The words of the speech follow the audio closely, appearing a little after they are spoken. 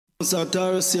So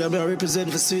Taurus here, I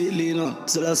represent for Sweet Lena.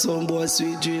 So that's some boy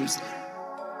Sweet Dreams.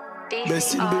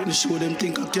 Best in Britain, show them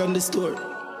think I can the store.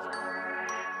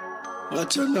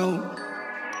 Watch her now.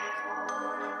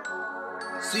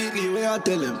 Sweetly, where I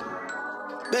tell him.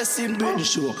 Best in Britain,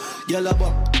 show. Girl a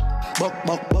back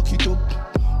it up.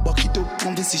 Back it up,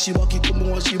 want to see she back it up,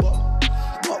 want she back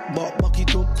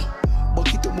it up.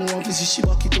 Back it up, want to see she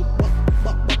back it up.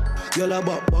 Back. Girl a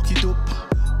back it up.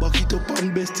 Back it up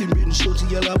and best in Britain show to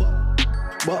girl a back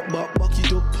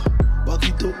it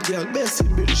up, girl, best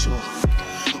in Britain show.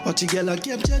 Watch the girl a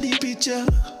capture the picture.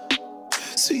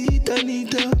 Sweet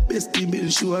Anita, best in Britain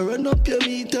show, run up your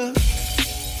meter.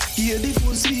 Hear the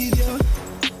full speed, yeah.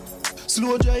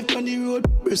 Slow drive on the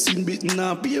road, best in Britain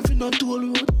now, pay for not toll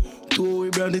road. To we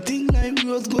brand the thing like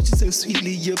rose, but she say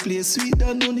sweetly, you play sweet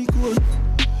and only cold.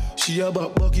 She a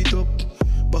back it up,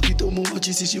 more watch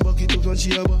you see she back it up and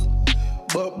she a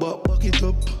back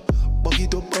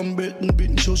it up and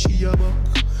Britain show she a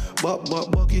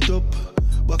back it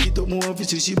up, more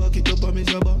office she back it up and me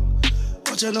a back.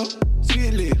 Watch her now,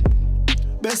 sweetly,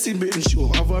 best in Britain show,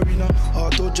 have a arena,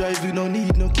 auto drive, you no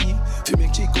need no key, if you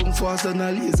make she come faster than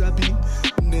a laser beam,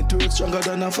 network stronger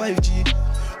than a 5G,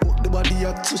 walk the body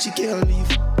up so she can't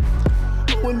leave,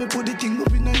 when me put the thing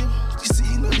up in a you,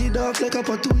 see in the dark like a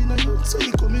patu in a you, so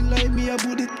you come in like me, I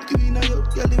put it you in a you,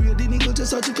 girl the way the nigga just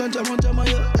so you can jam on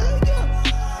you,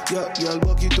 yeah, girl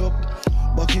back it up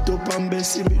and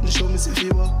best in Britain show me say fi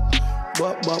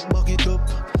back it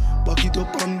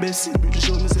up and best in Britain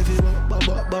show me say fi back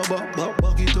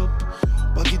it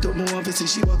up, no one fi see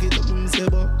she back it up, me say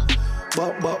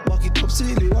back it up,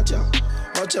 silly, watch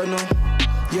her now,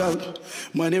 girl,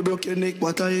 man you broke your neck,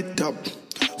 what I hit top.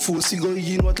 Full cigar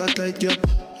in what a tight gap.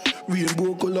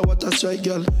 Rainbow color what a strike,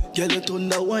 girl. Girl you turn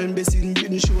the wine, best in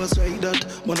Britain show us like that.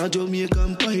 Man a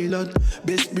Jamaican pilot,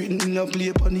 best Britain in a play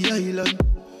upon the island.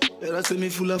 Girl I say me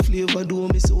full of flavor, do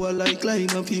me so I like line.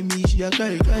 And for me she a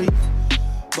cry.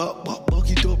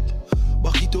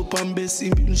 Back it up and best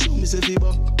in Britain show me say fi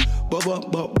back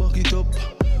it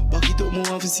up, more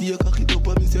want to see you cock it up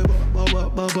and me say back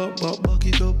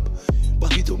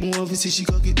it up, more want to see she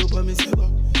cock it up and me say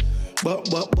back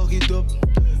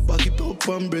it up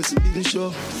and breast in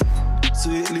show.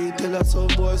 Sweetly tell us some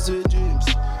boys sweet dreams.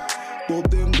 Pop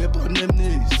them up on them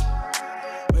knees.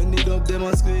 When they dub them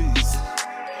a squeeze.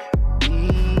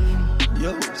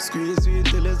 Yo, squeeze sweet,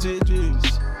 tell us sweet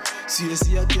dreams.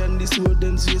 See I can this word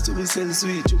them sweet, so we sell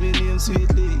sweet. You may name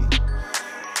sweetly.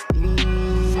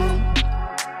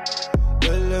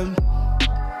 Tell them.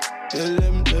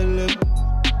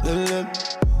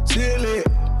 Sweetly.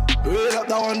 Roll up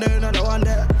that one there, another one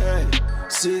there. Hey,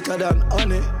 sweeter than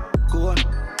honey. Go on.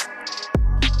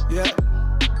 Yeah.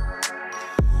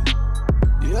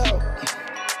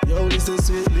 Yo, listen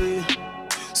sweetly.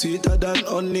 Sweeter than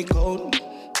honey count.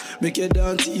 Make you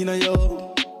dance in a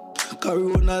yo.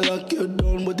 Corona lock you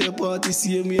down, but the party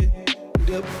same way.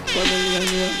 The family and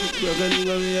you, you're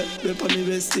gonna here. The funny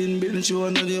best in Britain show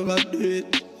and you got do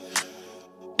it.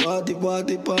 Party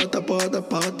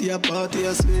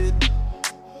a sweet.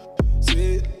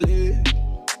 Sweetly,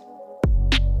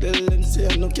 tell them say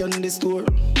I no can the store.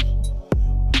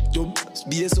 Jump,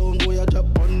 be a sound boy, I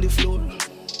drop on the floor.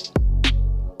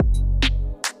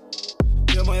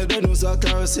 Yeah, man, you don't know, so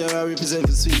Taurus here, I represent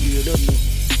for Sweet, you don't know.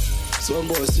 Some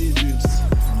boy Sweet Dreams,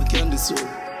 I can the soul.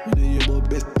 You know, you're about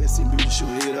best in Britain show,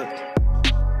 you hear that?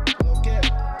 Okay,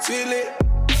 Sweetly,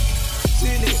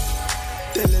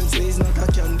 tell them say it's not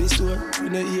a candy store. You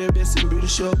know, hear best in Britain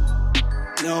show.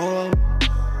 No.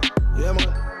 Yeah,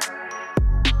 man.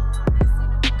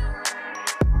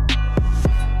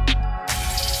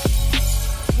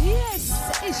 Yes,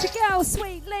 it's your girl,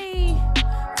 Sweet Lee,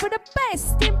 for the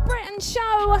Best in Britain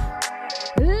show.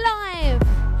 Live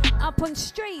up on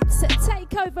Streets at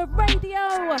Takeover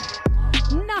Radio.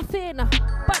 Nothing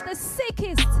but the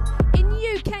sickest in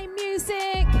UK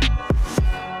music.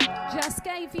 Just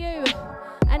gave you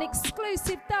an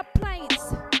exclusive dub plate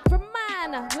from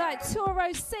man like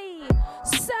Toro C,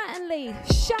 certainly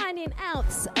shining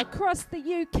out across the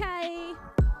UK.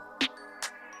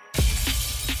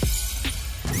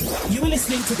 You are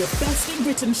listening to the Best in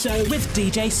Britain show with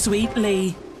DJ Sweet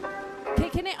Lee.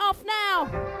 Kicking it off now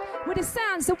with the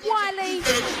sounds of Wiley.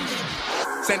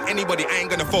 Send anybody, I ain't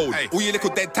gonna fold. Hey. All your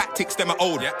little dead tactics, them are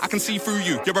old. Yeah. I can see through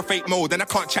you, you're a fake mold, and I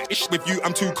can't chat ish with you,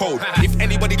 I'm too cold. If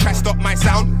anybody tries to stop my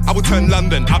sound, I will turn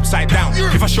London upside down.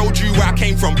 If I showed you where I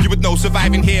came from, you would know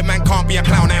surviving here, man, can't be a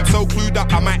clown. I am so clued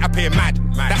up, I might appear mad.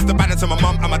 That's the balance of my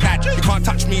mum and my dad. You can't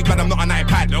touch me, but I'm not an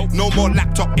iPad. No more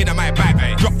laptop in my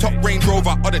bag. Drop top Range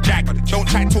Rover or the Jag. Don't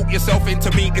try to talk yourself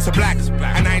into me, it's a blag.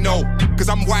 And I know, cause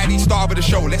I'm Wiley, star of the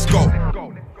show, let's go.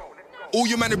 All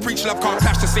you man who preach love can't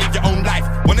clash to save your own life.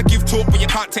 Wanna give talk but you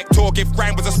can't take talk. If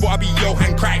rhyme was a sport I'd be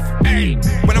Johan Cruyff. Hey.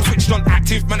 When I'm switched on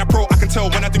active, man I pro, I can tell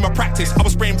when I do my practice. I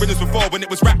was spraying riddles before when it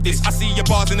was rap this. I see your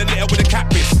bars in the litter with a cap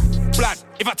this. Blood,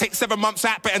 if I take 7 months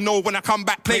out, better know when I come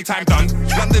back, playtime done.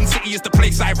 London City is the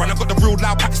place I run. I got the real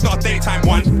loud pack, it's not a daytime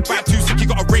one. Vibe too sick, you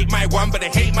gotta rate my one. But they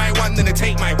hate my one, then they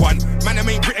take my one. Man, I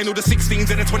ain't written all the 16s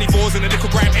and the 24s and the little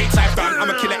grime 8s I've done. I'm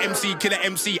a killer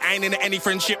MC. I ain't in any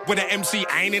friendship with an MC.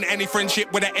 I ain't in any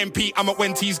friendship with an MP. I'm at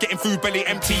Wendy's getting food belly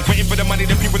empty. Waiting for the money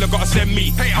that people have gotta send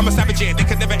me. Hey, I'm a savage here, they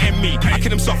can never end me. I kill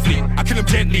them softly, I kill them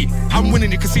gently. I'm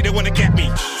winning, you can see they wanna get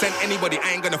me. Send anybody,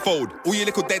 I ain't gonna fold. All your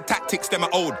little dead tactics, them are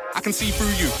old. I can see through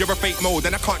you, you're a fake mode,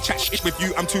 and I can't chat shit with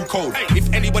you, I'm too cold.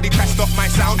 If anybody tries to stop my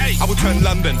sound, I will turn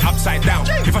London upside down.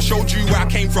 If I showed you where I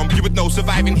came from, you would know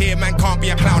surviving here, man, can't be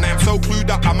a clown. I am so clued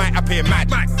up, I might appear mad.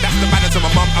 That's the balance of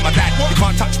my mum and my dad. You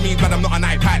can't touch me, but I'm not an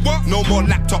iPad. No more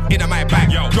laptop in my bag.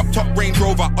 Drop top Range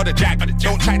Rover or the Jag.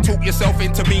 Don't try to talk yourself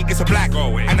into me, it's a black.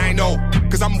 And I know,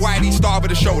 cause I'm Wiley, star of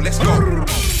the show, let's go.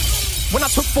 When I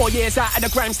took 4 years out of the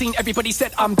grime scene, everybody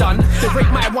said I'm done. They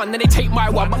break my one, then they take my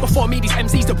one. But before me, these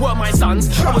MCs that were my sons.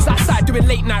 I was outside doing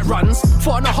late night runs.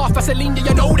 4.5 Vaseline, yeah,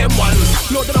 you know them ones.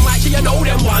 Lord of the mic, yeah, you know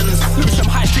them ones. Lewisham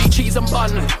High Street, cheese and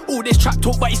bun. All this trap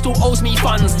talk, but he still owes me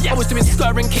funds. I was doing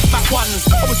stirring kickback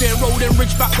ones. I was doing rolling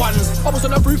ridgeback ones. I was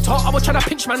on a rooftop, I was trying to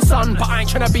pinch man's son. But I ain't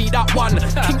trying to be that one.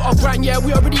 King of Grand, yeah,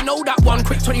 we already know that one.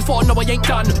 Quick 24, no, I ain't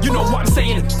done. You know what I'm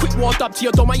saying? Quick war dub to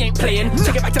your dome, I ain't playing.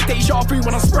 Take it back to deja vu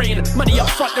when I'm spraying. Money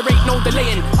up front, there ain't no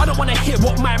delaying. I don't wanna hear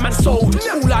what my man sold.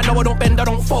 All I know, I don't bend, I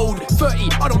don't fold. 30,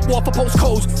 I don't war for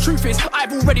postcodes. Truth is,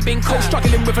 I've already been cold,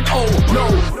 struggling with an O.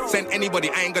 No. Send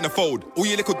anybody, I ain't gonna fold. All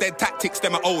your little dead tactics,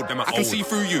 them are old. I can see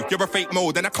through you, you're a fake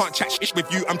mode, and I can't chat shit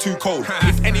with you, I'm too cold.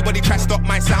 If anybody tries to stop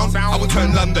my sound, I will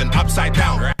turn London upside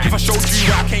down. If I showed you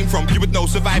where I came from, you would know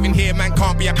surviving here, man,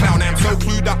 can't be a clown. I am so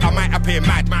clued up, I might appear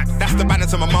mad. That's the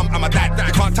balance of my mum and my dad.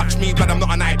 You can't touch me, but I'm not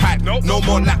an iPad. No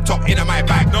more laptop in my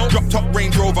bag. Drop top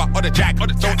Range Rover or the Jag.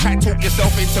 Don't try to talk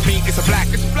yourself into me, it's a black.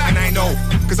 And I know,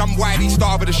 cause I'm Wiley,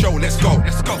 star of the show, let's go.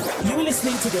 You're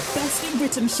listening to the Best in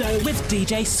Britain show with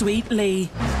DJ Sweet Lee.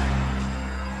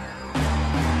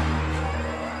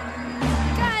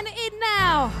 Going in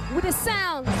now with the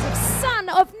sounds of Son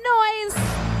of Noise.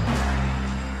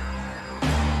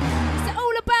 It's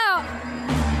all about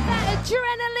that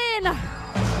adrenaline.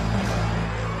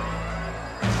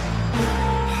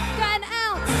 Going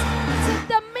out to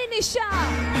the Minisha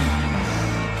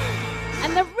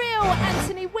and the real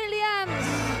Anthony Williams.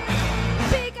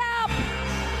 Big up.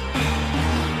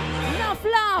 Enough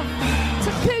love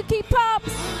to Kooky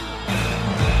Pops.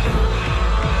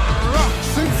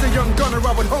 Since a young gunner,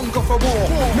 I would hunger for war.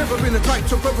 Never been the type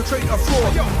to perpetrate a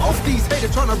fraud. Off these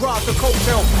haters trying to rise the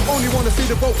coattail. Only want to see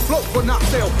the boat float but not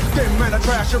sail. Them man are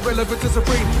trash, irrelevant to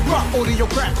supreme. Rock audio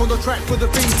crack on the track for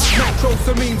the beat.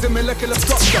 Nitrosamines and molecular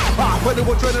structure. I put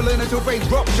adrenaline until veins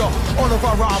rupture. All of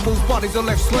our rivals' bodies are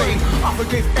left slain. I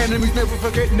forgive enemies, never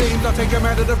forget names. I take them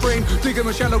out of the frame, dig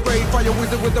them a shallow grave. Fire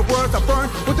wizard with the words I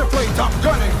burn with the flames I'm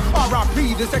gunning.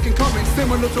 R.I.P. the second coming,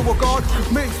 similar to a god.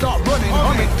 Men start running,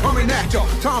 humming, coming at you.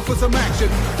 Time for some action.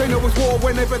 They know it's war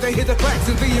whenever they hit the clacks.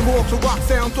 And the immortal rock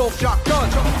sound off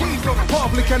shotgun.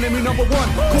 Public enemy number one.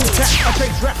 Cool cat, I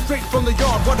take rap straight from the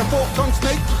yard. What a fork-tongued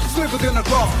snake, slithered in the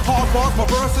grass. Hard bars, my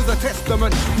verse is a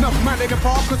testament. Enough man they can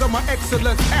park cause of my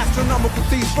excellence. Astronomical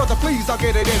thieves, brother please, I'll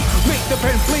get it in. Make the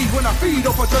pen bleed when I feed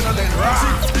off adrenaline.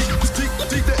 Seek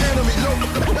the enemy,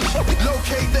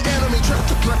 locate the enemy.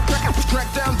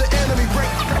 Track down the enemy, break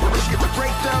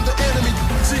down the enemy.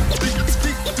 Seek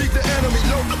the enemy,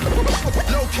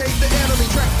 locate the enemy.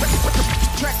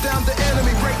 Track down the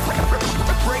enemy, break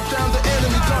down the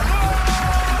enemy.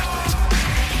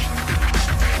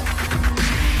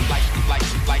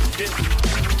 Like this.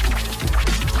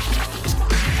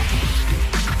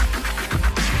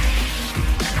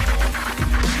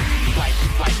 Like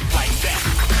that.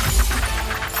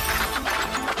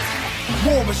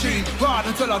 War machine, ride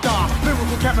until I die.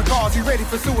 Lyrical kamikaze, ready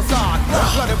for suicide.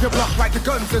 Blood of your block like the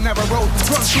guns in every road.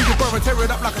 Run through the burrow, tear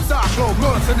it up like a cyclone.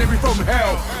 Mercenary from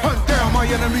hell. Hunt down my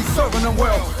enemies, serving them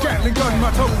well. Gatling gun, my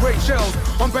tongue break shells.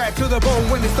 I'm bad to the bone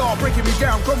when they start breaking me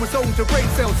down. Chromosome to brain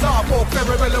cells. Cyborg,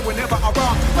 cerebellum whenever I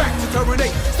rhyme. Back to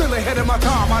terminate, still ahead of my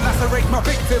time. I lacerate my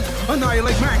victims,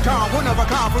 annihilate mankind. One of a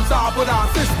kind from Cyberdyne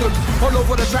systems. All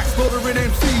over the track, slaughtering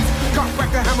MCs. Cock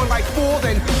back the hammer like 4,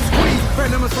 then squeeze.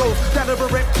 Venomous flows, that of a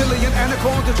reptilian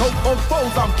anaconda tote on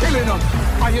foes. I'm killing them.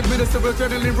 I administer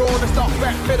adrenaline raw to start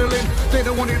backpedaling. They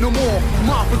don't want it no more.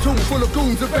 My platoon full of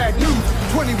goons and bad news.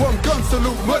 21 gun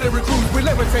salute, murdering crews. We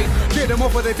levitate, get them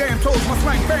off of their damn toes. My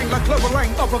slang bang like Clover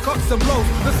Lang, uppercuts and blows.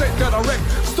 The set that I wreck,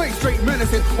 stay straight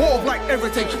menacing, all black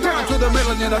everything, down to the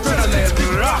melanin adrenaline.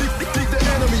 Dig the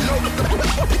enemy,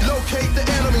 locate the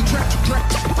enemy, track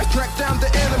down the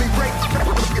enemy, break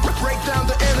down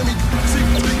the enemy.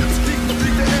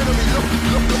 Dig the enemy,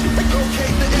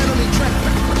 locate the enemy,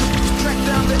 track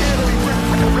down the enemy,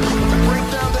 break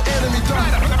down the enemy.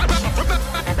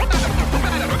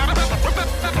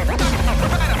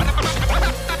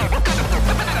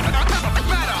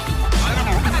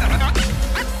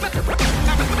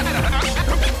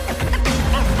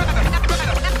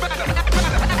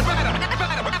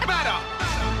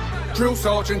 Drill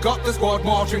sergeant got the squad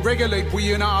marching, regulate,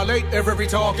 we annihilate every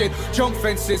target. Jump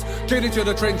fences, get into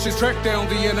the trenches, track down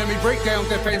the enemy, break down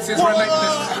defenses.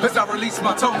 Relentless as I release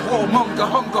my tongue, warmonger,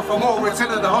 hunger for more, it's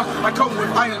into the hunt. I come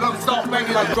with iron lungs, start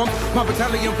banging like drums. My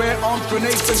battalion bear arms,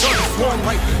 grenades and guns. Swarm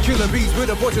like killer bees with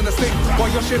a bush and a stick.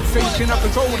 While your ship's sinking, I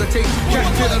control the team.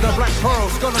 Captain of the black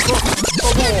pearls, gonna cross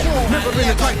a war. Never been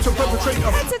a type to perpetrate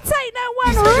a to take that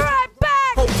one right back.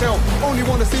 Hotel, only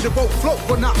wanna see the boat float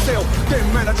but not sail. Them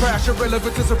man are trash,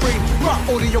 irrelevant to supreme. Rock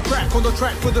audio crack on the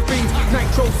track for the fiends.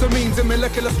 Nitrosamines and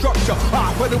molecular structure.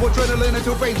 Whether adrenaline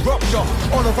until veins rupture.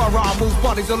 All of our rivals'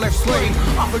 bodies are left slain.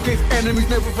 I forgive enemies,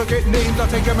 never forget names. I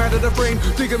take them out of the frame,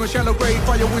 dig them a shallow grave.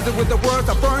 Fire wizard with the words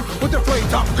I burn with the flame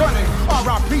top gunning.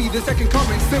 R.I.P. the second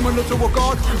coming, similar to a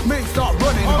god. Men start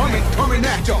running, humming, coming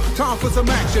at ya. Time for some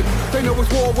action. They know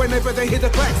it's war whenever they hear the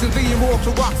clacks and the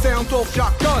immortal rock sounds off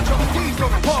shotgun.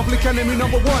 Public enemy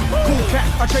number one, cool cat.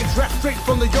 I chase rap straight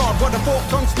from the yard. But a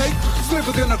fork-tongued snake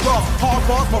slithered in the grass. Hard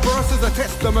bars, my verse is a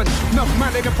testament. Enough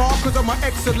manic apart cause of my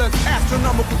excellence.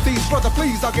 Astronomical thieves, brother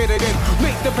please, I'll get it in.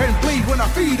 Make the pen bleed when I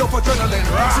feed off adrenaline.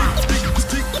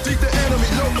 Dig the enemy,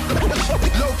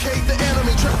 locate the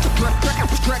enemy,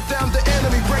 track down the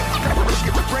enemy, break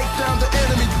down the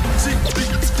enemy.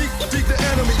 Dig the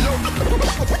enemy,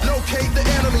 locate the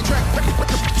enemy,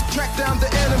 track down the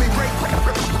enemy,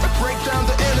 break down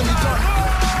the enemy.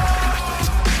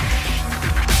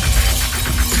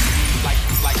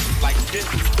 Like this.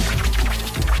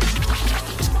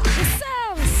 The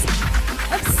sounds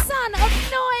of Son of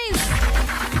Noise.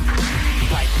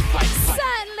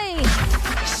 Certainly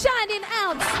shining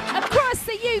out across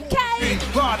the UK.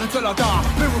 Ride until I die.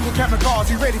 Lyrical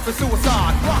kamikaze, ready for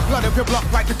suicide. Blood and people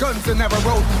up like the guns in Narrow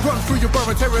Road. Run through your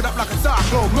burrow, tear it up like a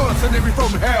cyclone. Mercenary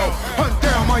from hell. Hunt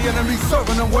down my enemies,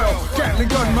 serving them well. Gatling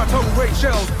gun, my tongue rate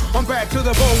shells. I'm bad to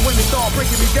the bone when they start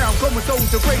breaking me down. Chromosomes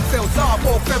to brain cells.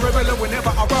 Cyborg, cerebellum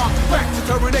whenever I rhyme. Back to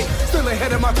terminate, still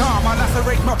ahead of my time. I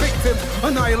lacerate my victims,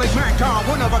 annihilate mankind.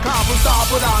 One of a kind from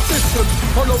cyber-down systems.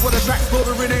 All over the track,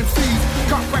 slaughtering MCs.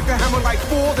 Cut back the hammer like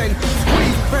four, then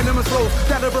squeeze. Venomous flows,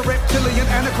 that of a reptilian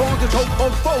anaconda choke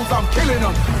on foes. I'm killing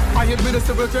them. I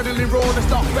administer adrenaline raw to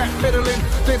stop backpedaling.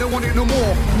 They don't want it no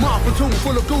more. My platoon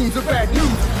full of goons of bad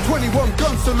news. 21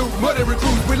 gun salute, murder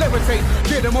recruits. We levitate,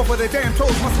 get them off of their damn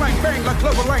toes. My slang bang like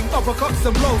clover lang, uppercuts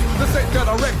and blows. The set that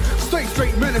I wreck, stay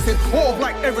straight menacing. All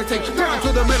black everything, down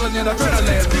to the melanin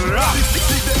adrenaline. Dig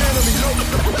the enemy,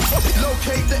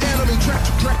 locate the enemy, track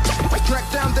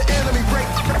down the enemy, break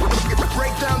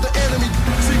down the enemy.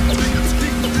 Dig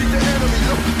the enemy,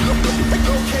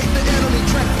 locate the enemy,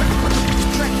 track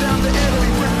down the enemy,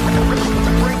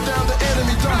 break down the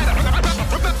enemy.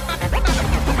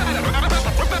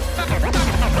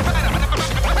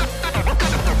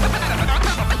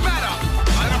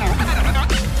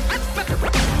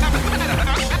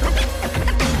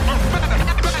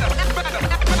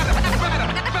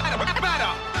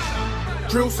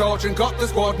 Drill sergeant got the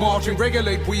squad marching,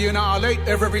 regulate, we annihilate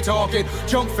every target.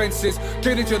 Jump fences,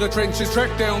 get into the trenches,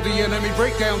 track down the enemy,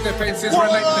 break down defenses.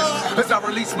 Relentless as I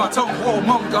release my tongue,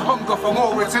 warmonger, hunger for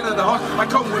more, it's into the hunt. I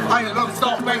come with iron lungs,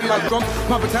 start banging like drums.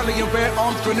 My battalion bear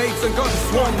arms, grenades and guns.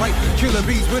 Swarm like killer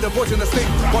bees with a bush and a stick.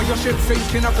 While your ship's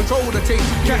sinking, I control the team.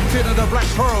 Captain of the black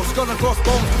pearls, gonna cross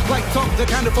bones. Like tongues, the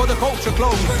candle for the culture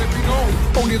clones.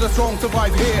 Only the strong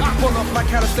survive here. Pull up like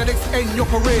calisthenics, end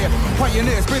your career.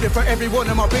 Pioneers, spitting for everyone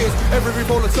in my peers. Every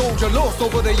fallen soldier lost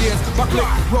over the years. My click,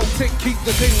 roll, tick, keep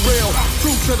the thing real.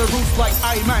 True to the roots like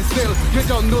I man still. You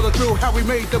don't know the drill, how we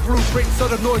made the blueprints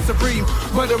of the noise supreme.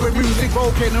 Murdering music,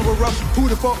 volcano erupt. Who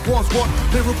the fuck wants what?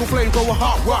 Lyrical flame, go a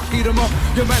hot rock, heat 'em up.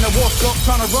 Your man a washed up,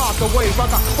 trying to ride the wave. I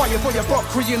got fire for your buck,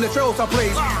 creating the trails I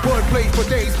blaze. Word plays for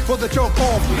days, for the jump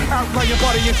off. Outline your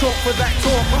body and talk for that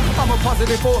talk. I'm a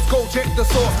positive force, go check the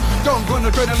source. Don't run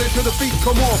adrenaline till the feet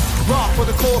come off. Ride for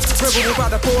the cause, rebel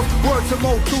without a force. Words to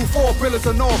mode, 2, 4 pillars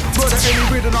of north. Murder any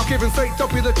rhythm, I'll give and say,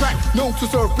 up in the track. Known to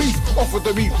serve peace, offer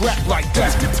the meat rap like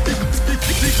that. Dig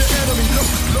the enemy,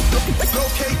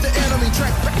 locate the enemy,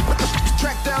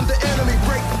 track down the enemy,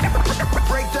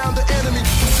 break down the enemy.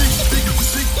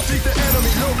 Dig the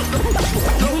enemy,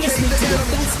 locate the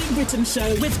Britain Show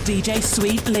with DJ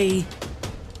Sweet Lee.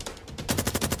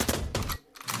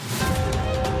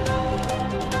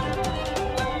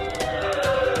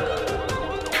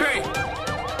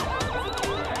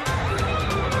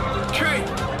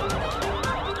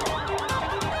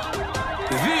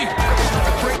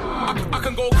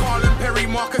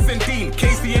 Marcus and Dean,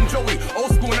 Casey and Joey,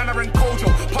 old school Nana and Kojo,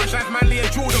 punchlines Manly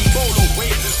and Jordan Bolo. Wait,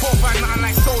 4-5 nothing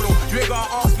like solo. You ain't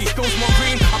gotta ask me, still small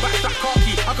green. I back that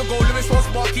khaki. I could go Lewis or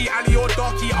Sparky, Ali or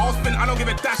Darky. I'll spin, I don't give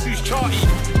a dash who's Charlie.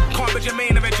 Can't be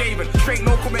Jermaine of a Javen. Straight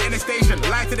no comment in the station.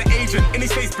 Lie to the agent, in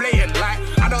his face blatant. Like,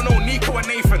 I don't know Nico and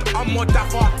Nathan. I'm more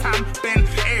Dapper, Tam, Ben,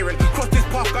 Aaron. Cross this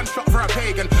path, gunshot for a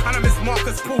pagan. And I miss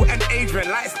Marcus, Paul and Adrian.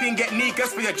 Light skin, get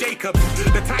niggas for your Jacob.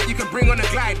 The type you can bring on a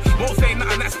glide. Won't say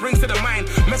nothing that springs to the mind.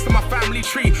 Mess with my family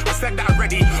tree, I said that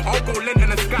already. I'll go Lent in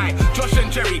the sky. Josh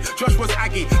and Jerry, Josh was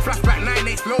Aggie. Flashback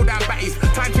 9-8, slow down batties.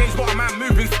 Time change, got a man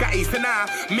moving scatty. So now,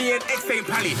 me and X ain't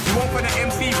pally. You won't for the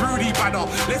MC Rudy badder.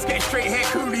 Let's get straight hair,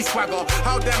 coolie swagger.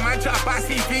 How them man chat about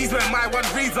CVs when my one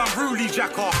reads I'm Rudy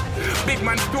Jacker. Big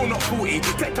man still not 40.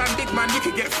 Tech time big man, you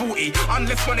can get 40.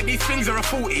 Unless one of these things are a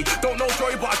 40. Don't know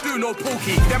Joy, but I do know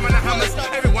Pookie. Them and the hammers,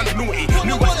 everyone's naughty.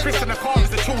 New West Chris and the car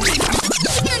is a truly.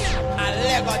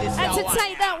 And to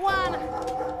take that one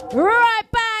right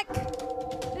back,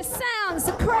 the sounds,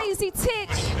 the crazy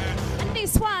titch, and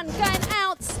this one going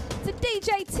out to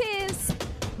DJ Tears,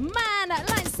 man,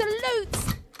 like salute,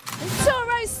 and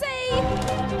Toro C,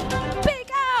 big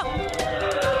up,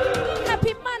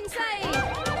 happy Monday.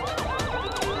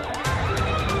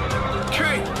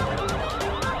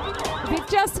 If you've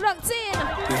just locked in,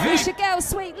 it's your girl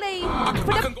Sweet Lee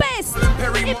for the best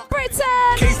in Britain.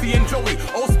 Casey and Joey,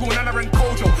 old school Nana and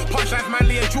Kojo, punchlines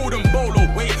Manly and Jordan Bolo.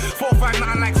 Wait, 4-5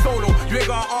 nothing like solo. You ain't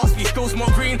gotta ask me, still small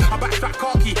green. I back that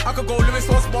khaki. I could go Lewis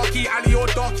or Sparky, Ali or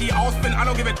Darky. I'll spin, I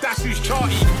don't give a dash who's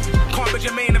Charlie. Can't be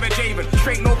Jermaine of a Javen.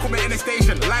 Straight no comment in the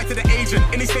station. Lie to the agent,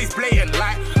 in his face blatant.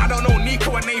 Like, I don't know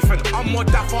Nico and Nathan. I'm more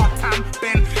Dapper, Tam,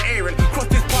 Ben, Aaron. Cross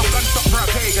this path, gunshot for a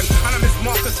pagan. And I miss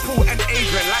Marcus, Paul and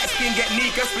Adrian. Light skin, get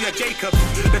niggas for your Jacob.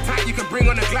 The type you can bring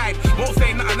on a glide. Won't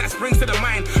say nothing that springs to the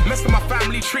mind. Mess with my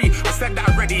family tree, I said that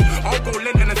already. I'll go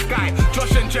Lent in the sky.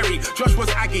 Josh and Jerry, Josh was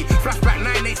Aggie. Flashback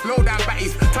 9-8, slow down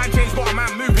batties. Time change, got a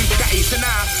man moving scatty. So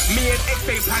now, me and X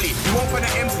ain't pally. You won't for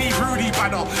the MC Rudy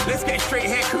badder. Let's get straight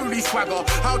hair, coolie swagger.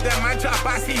 How them man chat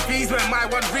about CVs when my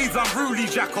one reads I'm Rudy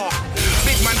Jacker.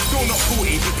 Big man still not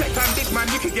 40. Tech time big man,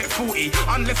 you can get 40.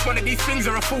 Unless one of these things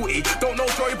are a 40. Don't know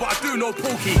Joy, but I do know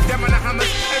Pookie. Them and the hammers,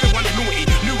 everyone's naughty.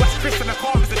 New West Chris and the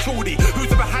car is a chordy.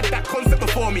 Who's ever had that concept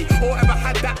before me? Or ever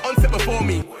had that onset before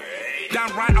me?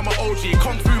 Damn right, I'm an OG.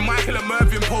 Come through Michael and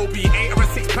Mervyn Poby. 8 or a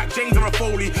 6-pack, James or a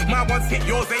Foley. My one's hit,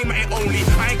 yours aim at it only.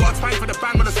 I ain't got time for the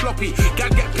bang or the sloppy.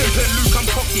 Gad get pimped and Luke, I'm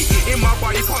cocky. In my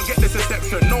bar, you can't get this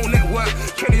exception. No network,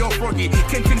 Kenny or Froggy.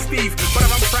 Tintin Steve, but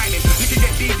I'm frightening. You can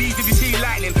get DDs if you see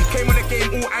lightning. Came on the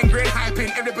game all angry and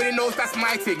hyping. Everybody knows that's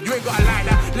my thing. You ain't gotta like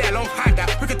that, let alone hide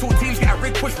that. We could talk teams, get a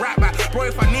rig, push right back.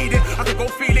 Bro, if I need it, I could go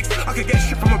Felix. I could get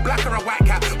shit from a black or a white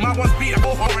cat. My one's beat, I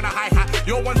go hard and a hi-hat.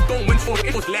 Your ones don't win, so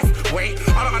it was left. Wait,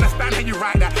 I don't understand how you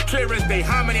write that. Clear as day,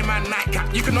 how many man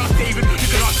nightcap? You can ask David, you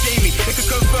can ask Jamie. They can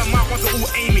confirm my ones are all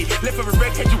Amy. Left with a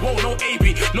redhead, you won't know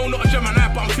AB. No, not a Gemini,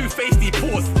 but I'm too feisty.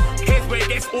 Pause. Here's where it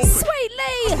gets awkward. Sweet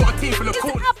Lee, I've got a team full of is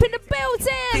cool. up in the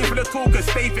building. Team full of talkers,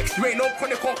 stay fixed. You ain't no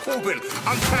chronic or Corbin.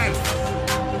 I'm timed.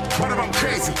 But I'm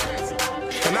crazy.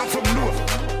 And I'm from North.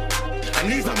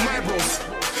 And these are my bros.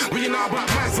 What you know about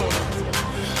my zone?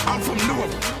 I'm from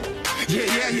North.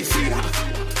 Yeah, you see that?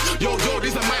 Yo,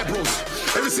 these are my bros.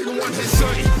 Every single one has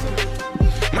 30.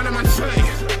 Man, I'm 30.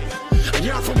 And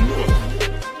yeah, I'm from North.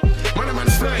 Man, I'm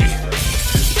 30.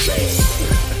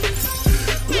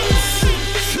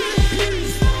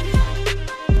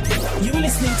 You're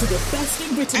listening to the Best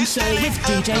in Britain Show with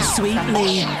DJ Sweet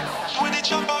Lee. When the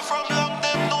chopper from long,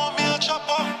 them know me a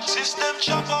chopper. System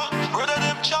chopper, brother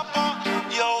them chopper.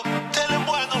 Yo, tell them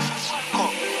why no fuck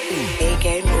up.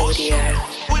 A-Game Audio.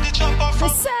 When the chopper The from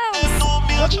sounds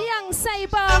of Young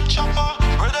Saber, chopper,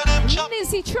 brother them chopper.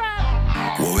 Lizzie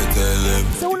Trap. What we tell them?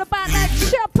 It's all about that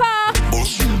chopper.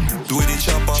 Do the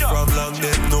chopper from long,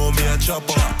 them know me a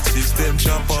chopper. System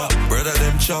chopper, brother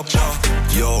them chopper.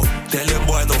 Yo, tell them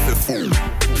boy no fi fool.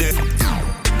 Them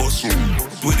bust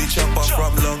do the chopper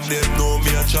from long, them know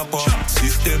me a chopper.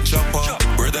 System chopper,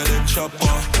 brother them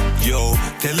chopper. Yo,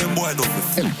 tell them boy no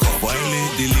fi fool.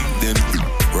 Violate the link them.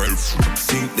 Ralph,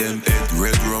 sink them head,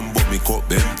 red rum, but me cup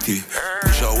empty.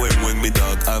 Push away when me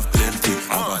dog have plenty.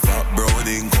 Have a fat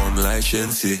browning gun like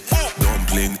Shensi.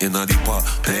 Dumpling in a the pot,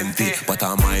 plenty. But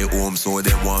I'm my home, so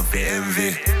them want to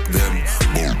envy. Them,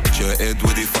 boom, your head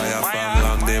with the fire from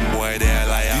long, them boy they a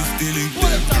liar. You still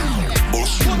in them.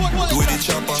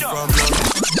 from London.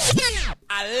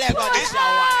 I love this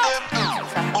one.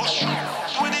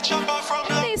 With the chopper from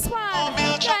London. This one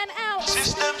going out to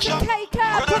KK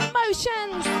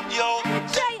Promotions. Yo,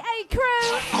 JA Crew.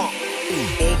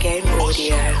 A-Game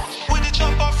Audio. With the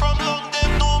chopper from London,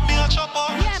 know me a chopper.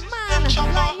 Yeah, man,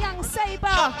 like Young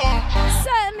Saber.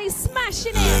 Certainly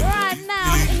smashing it right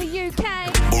now in the UK.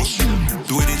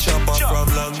 Do the chopper from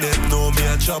London, know me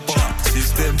a chopper.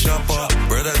 System chopper,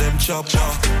 brother them chopper.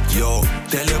 Yo,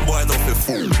 tell them boy not be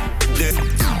fool. Then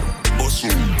boss.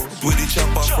 Do the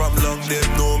chopper from London,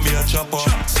 know me a chopper.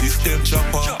 System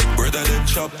chopper, brother them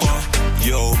chopper.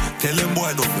 Yo, tell them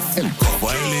boy not be fool.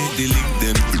 Violate the link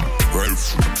them. Right,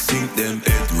 sink them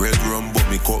head, red rum, but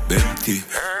me cup empty.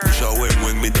 Push away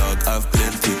when me dog have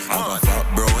plenty. I'm a fat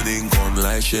browning gun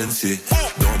like Shensi.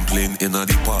 Dumpling in a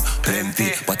deeper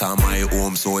plenty. But I'm my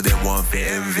home, so them want to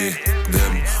envy.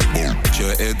 Them, boom,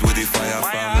 your head with the fire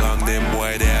from long, them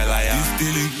boy they a liar. You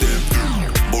still eat them,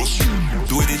 boss.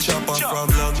 Do the chopper from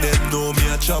long, them know me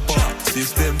a chopper.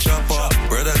 System chopper,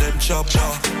 brother them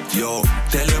chopper. Yo,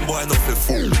 tell them boy not to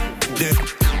fool. Them,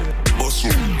 boss.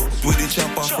 Do the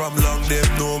chopper from long, them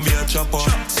know me a chopper.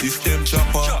 System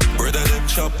chopper, brother them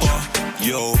chopper.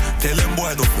 Yo, tell them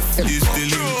boy not to fool. You still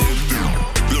eat them.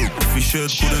 Look, Fisher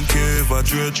couldn't care if I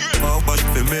dread. How much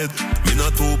for med? Me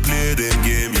not to play them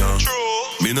game, yeah.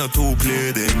 Me not to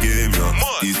play them game, yeah.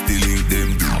 He still link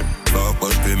them. How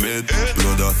much for med?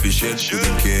 Blood of Fisher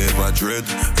couldn't care if I dread.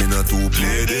 Me not to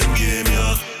play them game,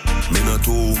 yeah. Me not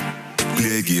to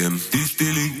play game. He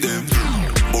still link them.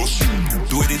 Boss.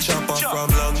 Do the chopper from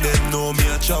long, them know me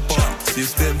a chopper.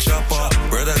 System chopper,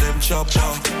 brother them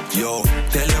chopper. Yo,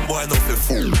 tell them boy not to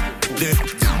fool. Them.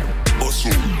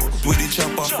 With the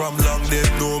chopper from long, them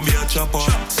know me a chopper.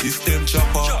 System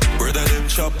chopper, brother them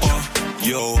chopper.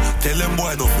 Yo, tell them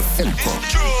boy not to fuck up.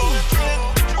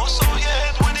 Also,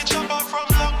 yeah, with the chopper from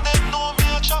long, them know me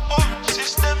a chopper.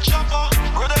 System chopper,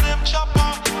 brother them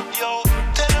chopper. Yo,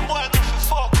 tell them boy not to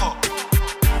fuck up.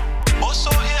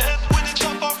 Also, yeah, with the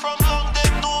chopper from long,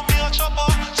 them know me a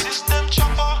chopper. System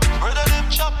chopper, brother them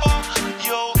chopper.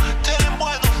 Yo, tell them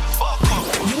boy not to fuck up.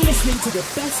 You're listening to the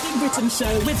Best in Britain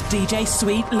show with DJ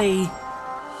Sweet Lee.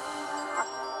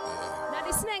 Now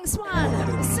this next one,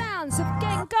 the sounds of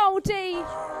Gang Goldie.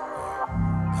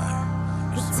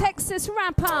 The Texas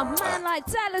rapper, man like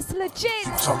Dallas Legit.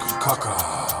 Talking caca,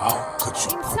 how could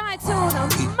you? Entitled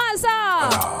Muzza.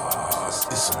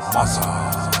 It's a muzza.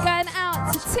 Going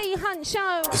out to T Hunt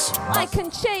Show. It's a Mike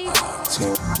and Chief.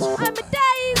 I'm a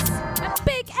Days and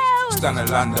Big L. Stand in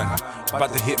London,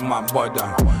 about to hit my boy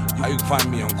down. How you find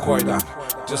me on Croydon?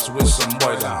 Just with some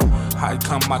boy down. How you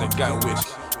come out of Gatwick?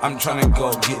 I'm tryna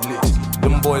go get lit.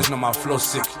 Them boys know my flow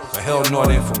sick, but hell no,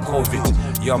 they ain't from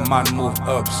COVID. Young man move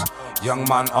herbs, young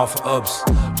man off herbs.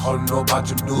 All know about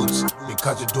them dudes,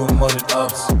 because you're doing more than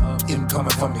herbs. Him coming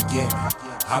from the game,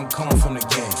 I'm coming from the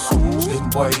game. This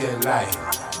boy here lying,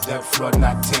 that flood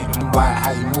not tame. Them boy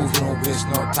how you move, you don't waste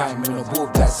no time in the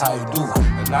booth, that's how you do.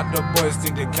 And not the boys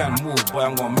think they can't move, boy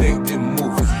I'm gonna make them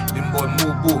move. Them boy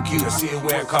move book, you see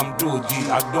where I come through, G.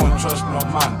 I don't trust no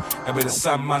man, I be the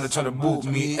same man that try to book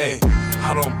me, ayy.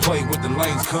 I don't play with the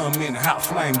lanes, come in, hot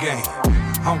flame game.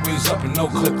 I'm raised up in No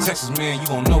Clip, Texas, man, you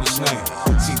gon' know this name.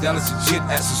 See, Dallas legit,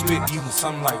 ass and spit, even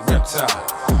something like reptile.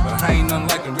 But I ain't nothing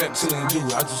like a reptilian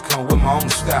dude, I just come with my own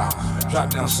style.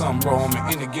 Drop down something, bro,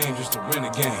 I'm in the game just to win the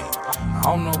game. I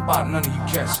don't know about none of you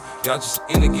cats, y'all just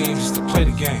in the game just to play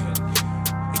the game.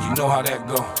 And you know how that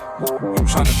go, you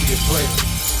tryna be a player,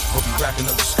 hope you racking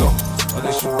up the scope.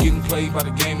 Unless you getting played by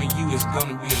the game and you, it's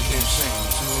gonna be a damn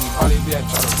shame. Party back,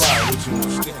 try to ride with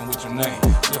you, sticking with your name.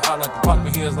 Yeah, I like to pop my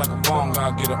heels like a bong,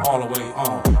 I'll get it all the way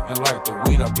on. And like the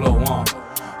weed I blow on,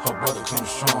 her brother comes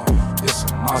strong. It's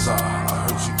a Mazda, I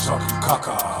heard you talking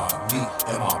caca. Me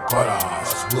and my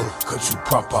brothers will cut you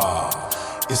proper.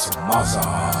 It's a Mazda,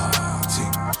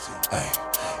 ting, ay.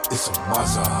 It's a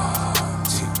Mazda,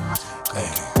 ting,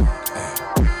 ay, ay.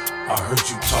 I heard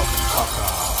you talking caca,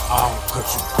 I'll cut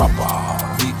you proper.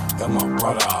 Me and my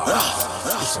brothers.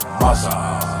 It's a Mazda,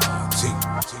 ting,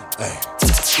 ay.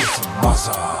 It's a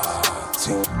Mazda,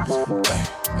 ting, ay.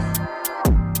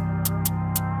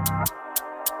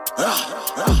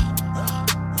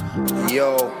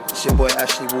 Yo, it's your boy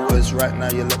Ashley Waters. Right now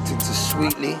you're locked into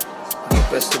Sweetly, the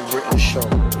Best in Britain show.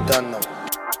 Done now.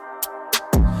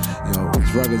 Yo,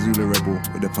 it's Raga Zulu Rebel.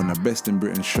 We're up on the Best in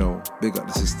Britain show. Big up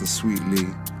the sister Sweetly.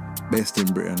 Best in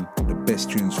Britain, the best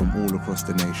tunes from all across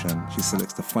the nation. She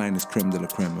selects the finest creme de la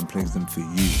creme and plays them for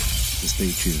you. So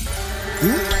stay tuned.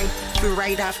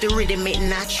 Right off the rhythm it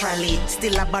naturally.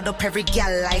 Still I bad up every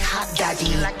gal like hot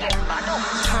daddy.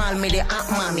 Call me the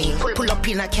hot mommy. Pull up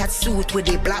in a cat suit with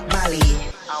a black belly.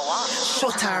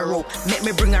 Shut her up, make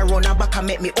me bring her round her back and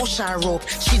make me ush her up.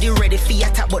 She did ready for your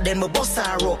attack but then me bust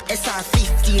her up.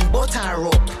 SR15 butt her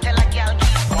up. Tell a gal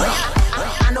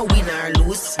I know win or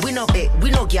lose. We no bet,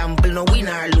 we no gamble, no win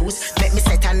or lose. Make me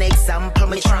set an example,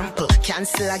 me trample.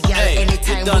 Cancel a gal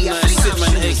anytime we are free. Sit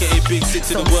man, aka Big Six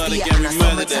to the world again, we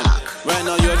murder them. Right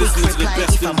now you're listening to the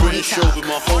best in British show with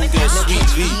my whole girl Sweet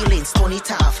V. Feelings, turn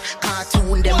it off.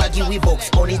 Cartoon, them a give we bucks,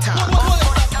 turn it off.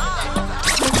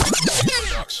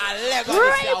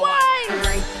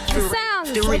 Rewind! The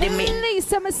sounds the rhythm of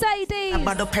Lisa Mercedes. I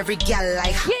bad up every gal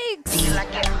like Gigs.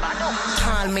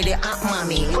 Call me the hot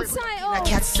mommy. Title,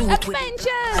 cat suit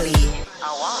Adventures.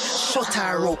 Shut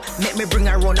her up, make me bring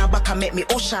her round her back and make me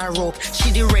ush her up.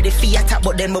 She did ready for your attack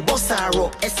but then me bust her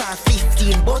up.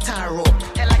 SR15 butt her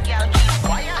up. Tell a gal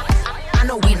I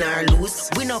no win or lose.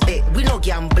 We no bet, we no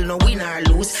gamble, no win or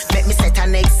lose. Make me set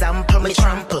an example, me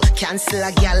trample. Cancel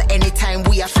a gal anytime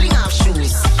we a fling off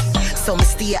shoes. So me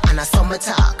stay and a summer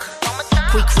talk.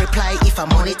 Quick reply if I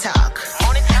money talk.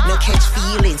 No catch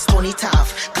feelings, turn it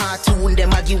off. Cartoon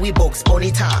them a give we bugs,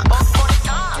 bunny talk.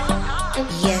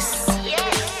 Yes.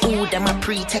 Ooh, them a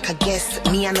pre-take a guess.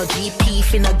 Me and no GP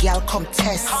fi no gal come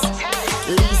test.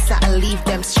 Lisa I leave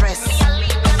them stress.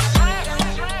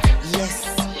 Yes.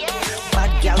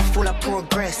 Bad gal full of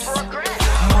progress.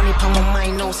 Money pa my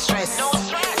mind, no stress.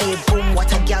 Hey boom,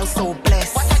 what a gal so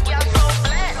blessed.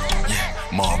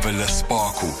 Marvelous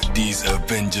sparkle, these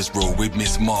Avengers roll with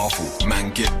Miss Marvel.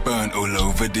 Man get burnt all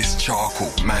over this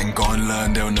charcoal. Man gon'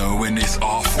 learn, they'll know when it's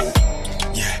awful.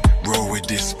 Yeah, roll with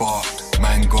this spark.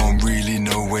 Man gon' really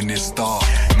know when it start.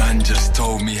 Man just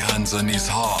told me hands on his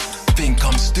heart. Think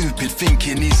I'm stupid,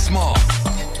 thinking he's smart.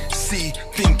 See,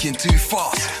 thinking too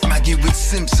fast. Maggie with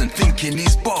Simpson, thinking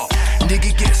he's bar.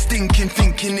 Nigga get stinking,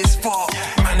 thinking it's far.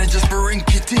 Man, I just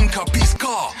tink up his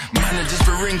car. Man, I just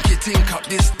tink up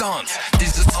this dance.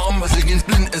 These are armors against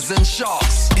splinters and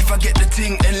sharks. If I get the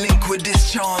ting and link with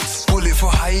this chance, bullet for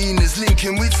hyenas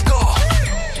linking with Scar.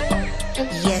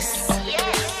 Yes.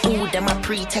 Ooh, them a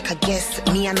pre-take a guess.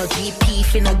 Me and no GP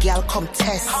fi no gal come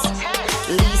test.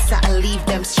 Lisa I leave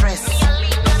them stress.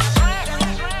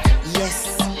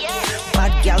 Yes.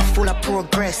 Bad gal full of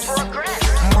progress.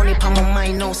 Money pa my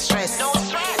mind, no stress.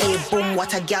 Hey boom,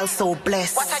 what a gal so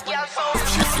blessed.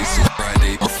 She flees on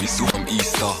Friday, office from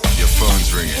Easter. Your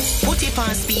phone's ringing. Put it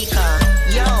on speaker.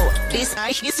 Yo, this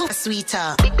ice is so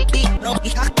sweeter. Big no,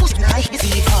 I push nice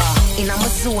deeper. In a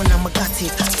zone, I'm got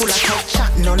it. Full of talk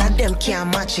chat, none of them can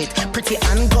match it. Pretty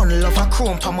handgun, love a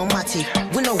chrome pa my matty.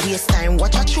 We no waste time,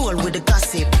 watch a troll with the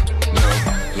gossip.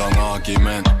 No, long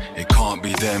argument, it can't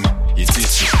be them. You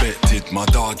disrespected my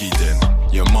doggy then.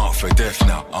 You're marked for death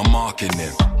now, I'm marking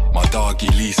them. My doggy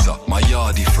Lisa, my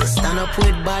yardie friend. Stand up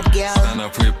with bad girl. Stand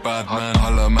up with bad man,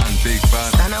 holla man, big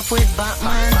bad. Stand up with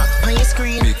Batman, back on your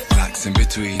screen. Big blacks in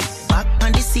between. Back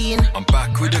on the scene. I'm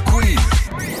back with the queen.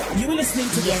 You were listening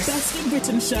to the Best in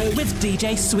Britain show with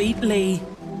DJ Sweet Lee.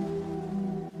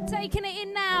 Taking it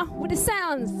in now with the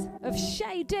sounds of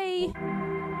Shady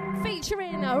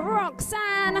featuring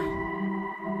Roxanne.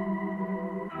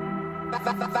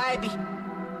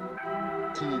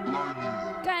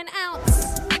 Going out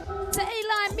to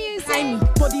Eli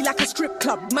Music. Body like a strip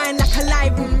club, mind like a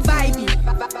library.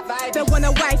 Vibey, they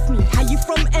wanna wife me. How you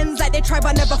from ends like they try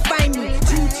but never find me.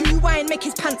 2-2 wine make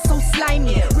his pants so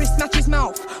slimy. Wrist match his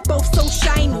mouth, both so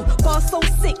shiny. Bar so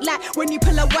sick like when you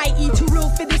pull a whitey. Too real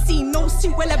for the scene, no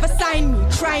suit will ever sign me.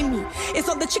 Try me, it's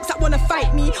not the chicks that wanna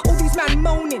fight me. All these man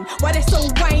moaning, why they so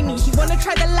whiny. He wanna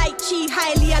try the light key,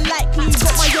 highly unlikely.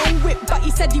 Got my own whip but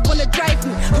he said he wanna drive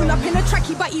me. Pull up in a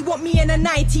trackie but he want me in a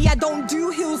 90. I don't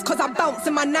do heels cause I bounce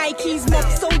in my Nikes. Mob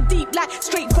so deep like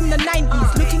straight from the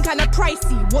 90s. Looking kinda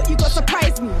pricey, what you got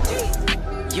surprised me.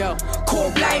 Yo,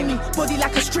 core blind me, body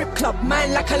like a strip club,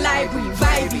 mind like a library.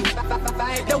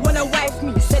 Vibey, they wanna wife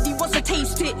me, said he wants to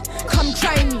taste it, come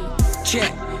try me.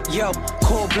 Check, yo,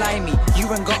 core blind me.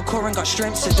 You ain't got core and got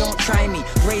strength, so don't try me.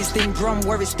 Raised in Brum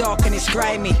where it's dark and it's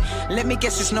grimy. Let me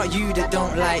guess it's not you that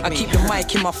don't like me. I keep the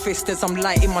mic in my fist as I'm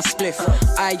lighting my spliff.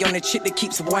 Eye on a chick that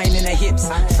keeps whining her hips.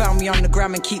 Found me on the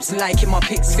gram and keeps liking my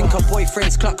pics. Think her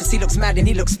boyfriend's clock cause he looks mad and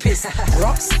he looks pissed.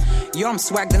 Rocks? Yo, I'm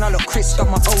swagged and I look crisp. Got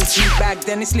my OG bag,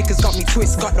 then this liquor's got me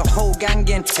twist. Got the whole gang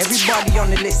in, everybody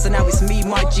on the list. So now it's me,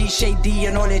 my G, Shady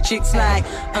and all their chicks like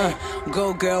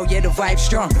go girl, yeah the vibe's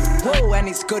strong. Whoa, and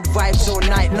it's good Good vibes all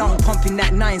night long, pumping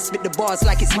that 9, spit the bars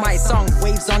like it's my song.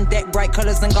 Waves on deck, bright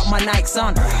colours and got my Nikes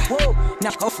on. Whoa,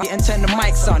 now off it and turn the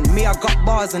mics on. Me, I got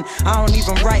bars and I don't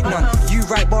even write none. You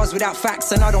write bars without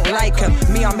facts and I don't like them.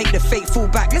 Me, I make the fake fall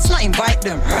back, let's not invite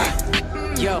them.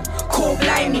 Yo, cold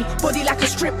blimey, body like a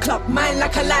strip club, mind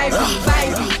like a library,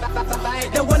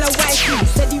 vibey. They wanna wife me,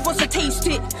 said he wants to taste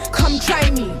it, come try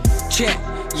me. Check,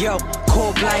 yo,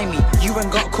 cold blimey. You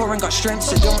ain't got core and got strength,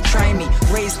 so don't try me.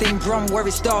 Raised in Brum where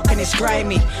it's dark and it's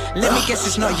grimy. Let me guess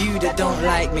it's not you that don't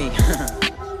like me.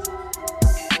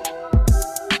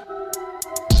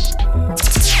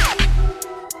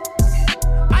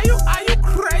 Are you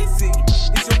crazy?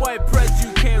 It's your boy Pred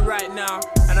UK right now,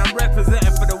 and I'm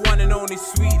representing for the one and only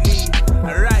Sweet Lee.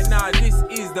 And right now, this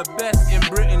is the Best in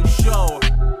Britain show.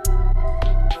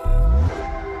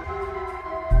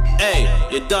 Hey,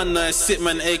 you done now, Sit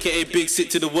Man, aka Big Sit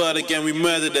to the world again, we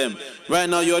murder them. Right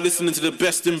now you're listening to the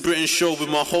Best in Britain show with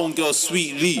my homegirl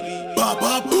Sweet Lee. Ba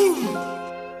ba boom!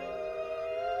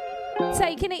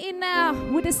 Taking it in now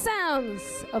with the sounds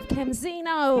of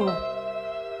Kemzino,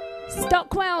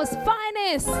 Stockwell's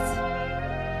finest.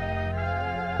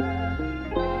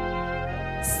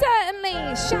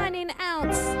 Certainly shining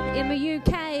out in the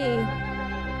UK.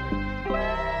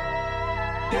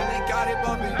 Yeah, they got it,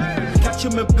 Bobby. Catch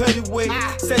him in pearly weight,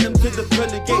 send him to the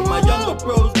pearly gate. My younger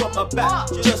bros got my back,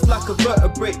 just like a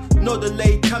vertebrae. No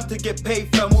delay, time to get paid,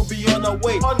 fam, we'll be on our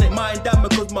way. Mind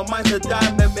diamond, cause my mind's a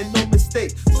diamond, make no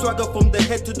mistake. Swagger from the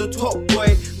head to the top,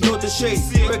 boy, know the shade.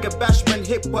 Reggae bashman,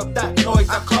 hip hop, that noise,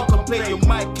 I can't complain. You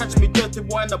might catch me dirty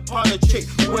wine upon a chick,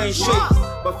 wearing shades.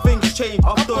 But things change,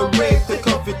 after a rave, take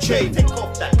off your chain.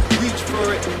 Reach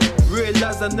for it,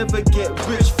 realize I never get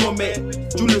rich from it.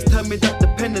 Julius tell me that the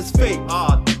pen is fake.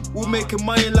 We're making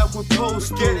money like we're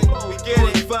post. Get it, we get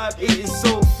it. Vibe, eating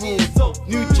soul food.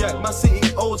 New Jack, my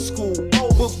city, old school.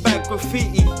 Book back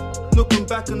graffiti. Looking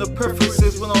back on the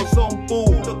preferences when I was on ball.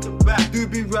 Looking back,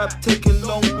 doobie rap, taking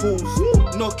long pulls.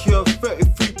 Nokia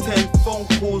 3310 phone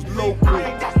calls, local.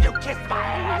 I just you kiss my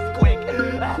ass quick.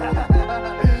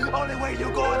 Only way you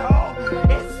going home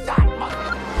is that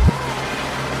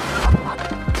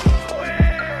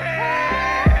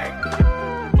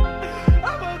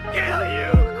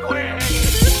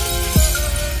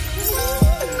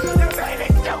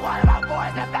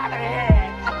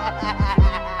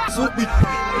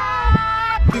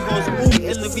because all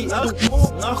enemy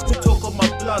nach to talk on my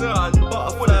blood.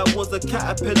 Butterfly was a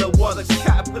caterpillar once.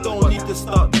 Don't need to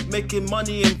start making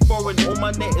money in foreign or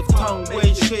my native tongue.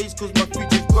 Wearing shades cause my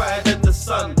future's brighter than the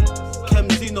sun.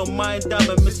 Kemzino, mind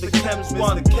diamond, Mr. Kems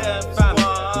one. Fam,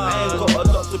 I ain't got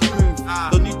a lot to prove.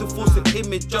 Don't need to force an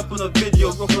image, jump on a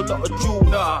video, rock a lot of jewels.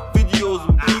 Videos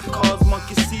with big cars,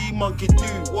 monkey see, monkey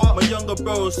do. My younger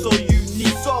bro is so unique.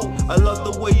 I love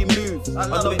the way you move. I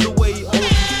love the way you old.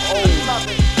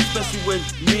 Especially when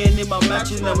me and him are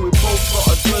matching and we both got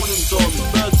our Jordans on.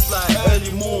 Birds fly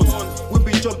early morn. We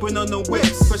be jumping on the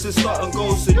whips, pressing start and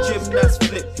go. So gymnast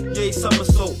flip, yay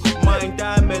somersault. Mine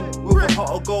diamond with a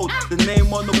heart of gold. The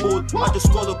name on the board, I just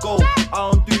score the goal.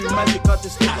 I don't do magic, I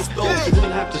just hit the stone. You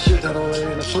didn't have to shoot that old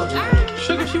lady in the foot.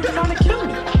 Sugar, she was trying to kill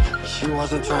me. She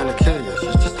wasn't trying to kill you, she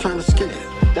was just trying to scare you.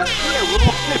 That's clear, we're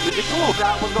gonna flip it. The cool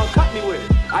guy was gonna cut me with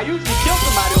it. I usually kill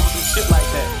somebody over some shit like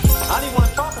that. I don't even want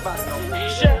to talk about it no more.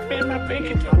 Shut me in my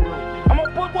pinky toe. I'm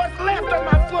gonna put what's left of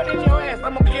my foot in your ass.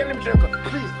 I'm gonna kill him, sugar.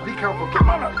 Please, be careful.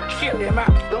 I'm gonna kill him out.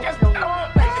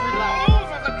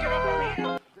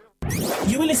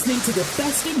 You are listening to the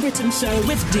Best in Britain show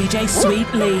with DJ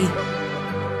Sweet Lee.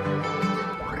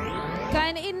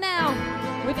 Going in now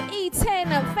with E10,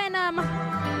 Venom,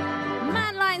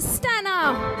 Man Like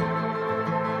Stanner.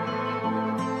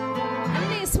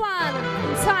 And this one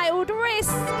entitled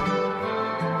Risk.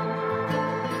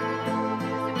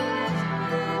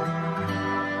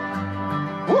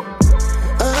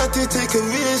 I had to take a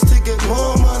risk to get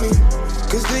more money.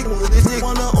 Cause they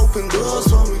wanna open doors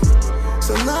for me.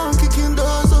 So now I'm kicking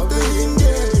doors off the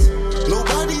hinges.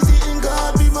 Nobody's eating,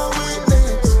 God be my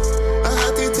witness. I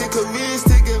had to take a risk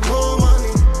to get more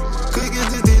money. Cause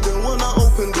they didn't wanna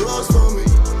open doors for me.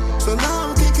 So now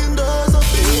I'm kicking doors off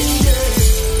the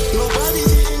hinges. Nobody's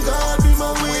eating, God be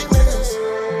my witness.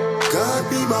 God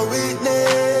be my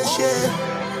witness,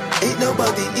 yeah. Ain't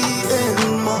nobody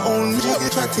eating. My own nigga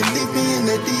tried to leave me in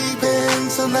the deep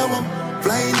end. So now I'm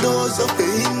flying doors off the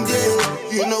hinges.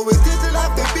 You know it didn't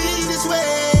have to be this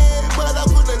way, but I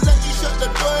couldn't let you shut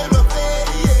the door in my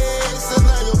face. So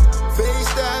now your face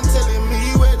down telling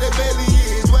me where the belly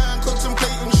is. Why I'm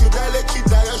contemplating, should I let you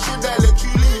die or should I let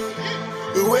you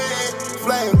live? Wait,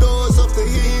 flying doors off the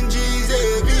hinges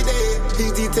every day.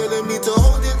 He's telling me to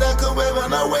hold it like a wave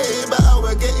on our way, but how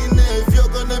we're getting there if you're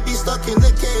gonna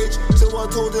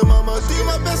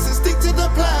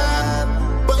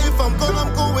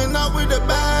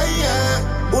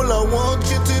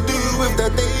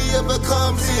ever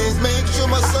comes is make sure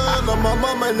my son and my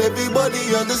mom and everybody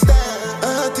understand. I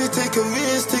had to take a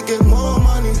risk to get more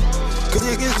money, cause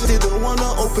niggas didn't wanna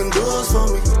open doors for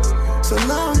me. So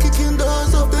now I'm kicking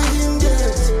doors off the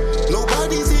hinges.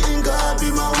 Nobody's eating, God be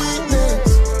my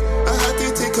witness. I had to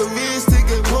take a risk to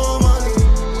get more money,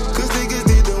 cause niggas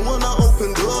didn't wanna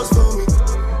open doors for me.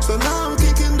 So now I'm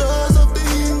kicking doors off the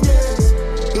hinges.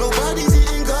 Nobody's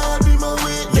eating, God be my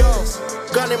witness.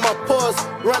 Gun in my paws,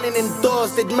 running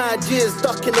indoors, did mad years,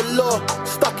 stuck in the law,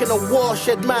 stuck in a war,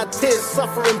 shed mad tears,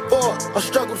 suffering poor. I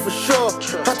struggled for sure,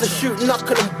 had to shoot,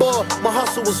 knuckle and bore. My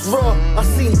hustle was raw, I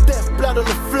seen death, blood on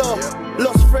the floor.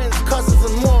 Lost friends, cousins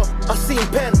and more. I seen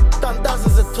pen, done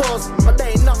dozens of tours, but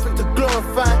they ain't nothing to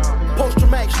glorify.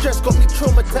 Post-traumatic stress got me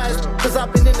traumatized, cause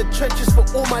I've been in the trenches for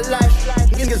all my life.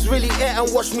 Niggas really ate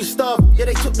and watched me starve, yeah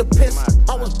they took the piss.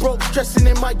 I was broke, stressing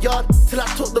in my yard, till I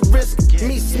took the risk.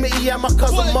 Me, Smitty and my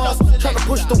cousin Mars, trying to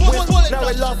push the whip. Now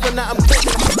they're laughing that I'm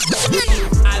getting.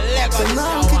 So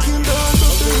now I'm kicking doors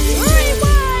off the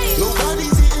hinges.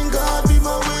 Nobody's eating, God be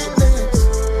my witness.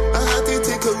 I had to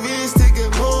take a risk to get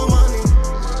more money,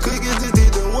 cause niggas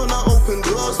didn't wanna open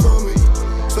doors for me.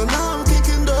 So now I'm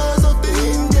kicking doors off the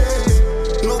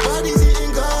hinges. Nobody's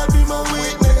eating, God be my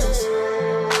witness.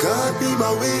 God be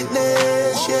my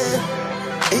witness,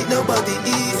 yeah. Ain't nobody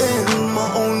eating. My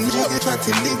own nigga tried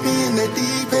to leave me in the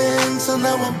deep end. So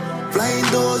now I'm flying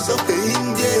doors off the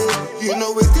hinges. You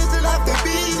know it doesn't have to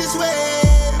be this way,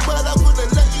 but I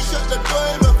couldn't let you shut the door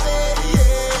in my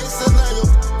face. So now your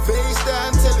face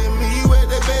down telling me where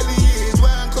the belly is. Why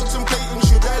I'm contemplating,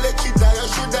 should I let you die or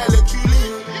should I let you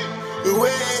live?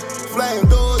 Away, flying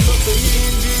doors off the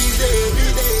hinges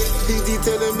every day. He's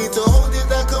telling me to hold it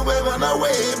like a we're on our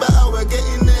way, but how we're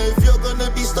getting there if you're gonna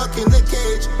be stuck in the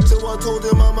cage. So I told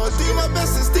him I'ma do my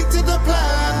best and stick to the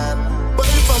plan. But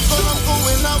if I'm gone, I'm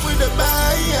going out with a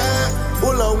bang, yeah.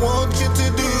 All I want you to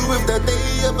do if that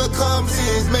day ever comes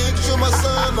is make sure my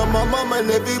son and my mom and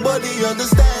everybody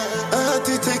understand. I had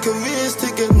to take a risk to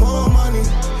get more money,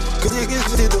 cause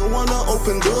niggas didn't wanna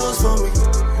open doors for me.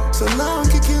 So now I'm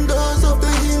kicking doors off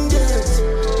the hinges.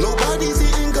 Nobody's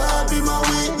eating, God be my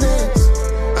witness.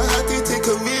 I had to take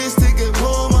a risk to get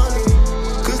more money,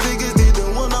 cause niggas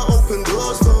didn't wanna open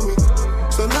doors for me.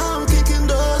 So now I'm kicking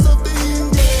doors off the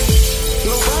hinges.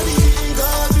 Nobody's eating,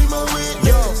 God be my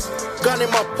witness. Gun in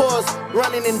my paws,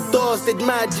 running indoors, did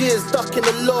mad years, stuck in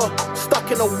the law,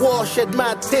 stuck in a war, shed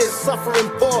mad tears, suffering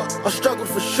poor. I struggled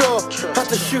for sure, had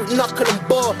to shoot, knuckle and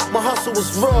bore. My hustle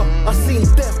was raw, I seen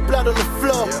death, blood on the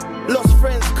floor. Lost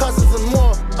friends, cousins and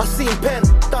more. I seen pen,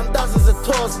 done dozens of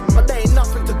tours, but they ain't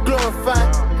nothing to glorify.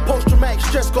 Post-traumatic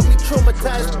stress got me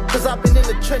traumatized, cause I've been in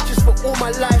the trenches for all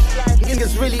my life.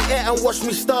 Niggas really ate and watched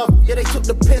me starve, yeah they took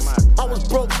the piss. I was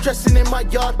broke, stressing in my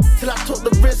yard, till I took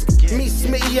the risk. Me,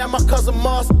 Smitty and my cousin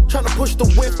Mars, trying to push the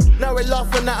whip. Now we're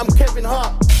laughing that I'm Kevin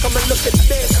Hart. Come and look at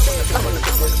this.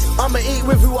 I'ma eat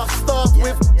with who I starve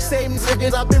with. Same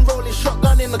niggas I've been rolling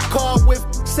shotgun in the car with.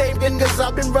 Same niggas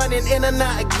I've been running in and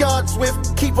out of yards with.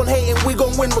 Keep on hating, we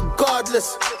gon' win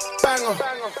regardless. Banger.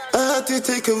 I had to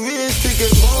take a risk to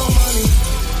get more money,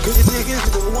 cause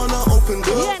niggas don't wanna open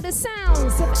doors. Yeah, the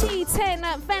sounds of E10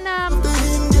 at Venom.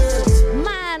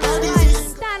 Man, like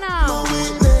Stanner.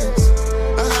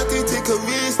 I had to take a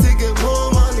risk to get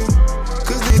more money,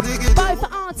 cause these niggas both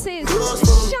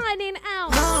artists shining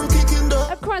out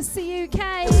across the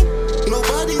UK.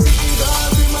 Nobody's eating, God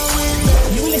be my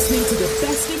witness. You're listening to the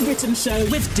Best in Britain show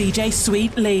with DJ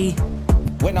Sweet Lee.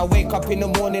 When I wake up in the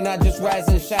morning, I just rise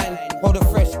and shine. Hold a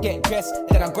fresh, get dressed,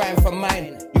 then I grind for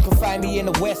mine. You can find me in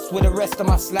the west with the rest of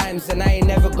my slimes, and I ain't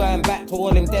never going back to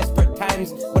all them desperate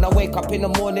times. When I wake up in the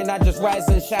morning, I just rise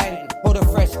and shine. Hold a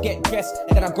fresh, get dressed,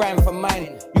 then I grind for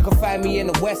mine. You can find me in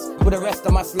the west with the rest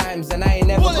of my slimes, and I ain't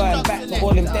never going back to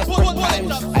all them desperate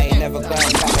times. I ain't never going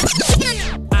back.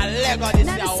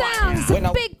 Now the sounds When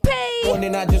of Big P.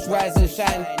 Morning, I just rise and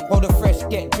shine. Hold a fresh,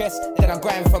 get dressed, then I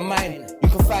grind for mine. You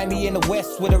can find me in the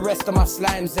west with the rest of my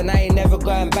slimes, and I ain't never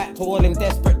going back to all them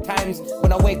desperate times.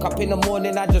 When I wake up in the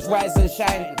morning, I just rise and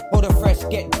shine. Hold a fresh,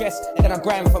 get dressed, then I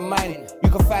grind for mine. You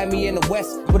can find me in the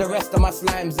west with the rest of my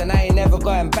slimes, and I ain't never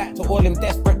going back to all them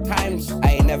desperate times.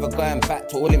 I ain't never going back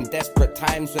to all them desperate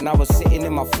times when I was sitting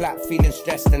in my flat feeling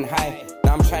stressed and high.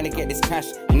 Now I'm trying to get this cash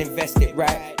and invest it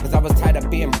right, cause I was tired of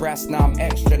being brass, now I'm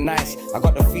extra nice. I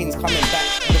got the fiends coming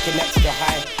back, looking extra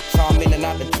high. So I'm in and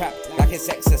out the trap like it's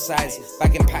exercise.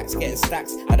 Bagging packs, getting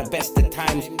stacks at the best of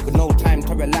times. With no time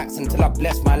to relax until I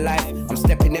bless my life. I'm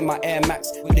stepping in my Air Max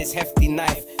with this hefty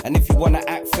knife. And if you wanna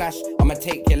act flash, I'ma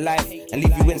take your life and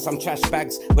leave you in some trash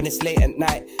bags when it's late at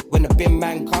night. When the bin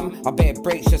man come, I bet it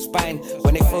breaks your spine.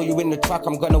 When they throw you in the truck,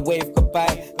 I'm gonna wave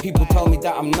goodbye. People tell me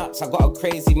that I'm nuts, I got a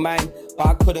crazy mind. But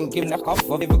I couldn't give like off,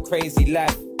 I live a crazy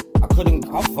life. I couldn't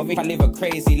off of it, I live a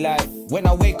crazy life. When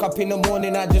I wake up in the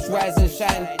morning, I just rise and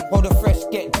shine. Hold a fresh,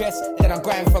 get dressed, then I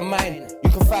grind for mine. You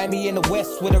can find me in the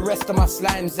west with the rest of my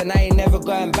slimes. And I ain't never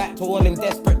going back to all them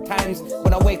desperate times.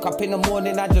 When I wake up in the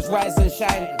morning, I just rise and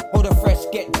shine. Hold a fresh,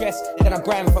 get dressed, then I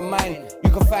grind for mine. You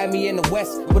can find me in the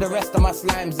west with the rest of my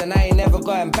slimes. And I ain't never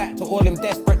going back to all them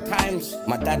desperate times.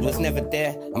 My dad was never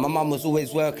there, and my mum was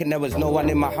always working. There was no one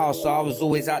in my house, so I was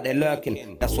always out there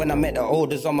lurking. That's when I met the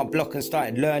olders on my block and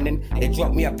started learning. They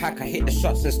dropped me a pack, I hit the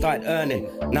shots and started earning.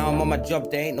 Now I'm on my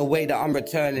job, there ain't no way that I'm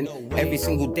returning. Every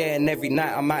single day and every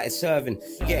night I'm out here serving.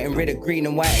 Getting rid of green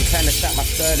and white and trying to stack my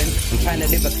sterling. I'm trying to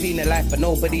live a cleaner life, but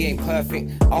nobody ain't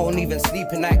perfect. I won't even sleep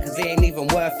at night cause it ain't even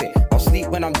worth it. I'll sleep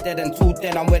when I'm dead, until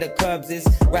then I'm where the curbs is.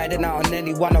 Riding out on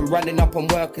anyone, I'm running up on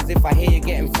workers. If I hear you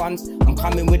getting funds, I'm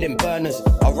coming with them burners.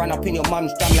 I'll run up in your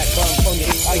mum's drum like going phone you.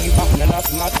 Are you up and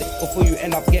up nothing before you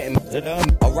end up getting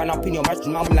I'll run up in your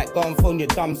mum like going phone your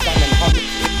dumb son and hug.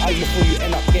 Are you before you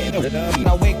end up getting When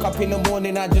I wake up in the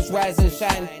morning, I just rise and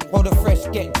shine. Hold a fresh,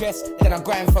 get dressed, then I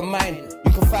grind for mine.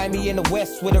 You can find me in the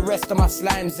west with the rest of my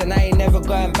slimes. And I ain't never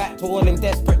going back to all them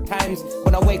desperate times.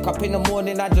 When I wake up in the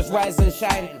morning, I just rise and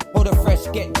shine. Hold a fresh,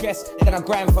 get dressed, then I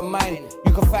grind for mine.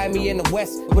 You can find me in the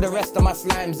west with the rest of my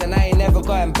slimes. And I ain't never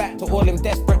going back to all them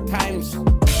desperate times.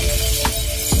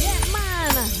 Yeah,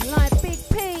 man, like Big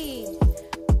P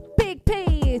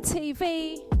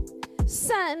TV.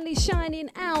 Certainly shining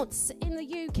out in the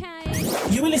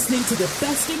UK. You are listening to the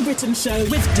Best in Britain show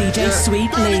with DJ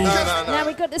Sweet Lee. Now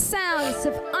we got the sounds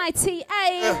of ITA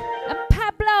and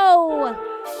Pablo.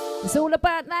 It's all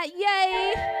about that,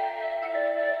 yay.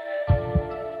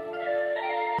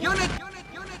 Unit.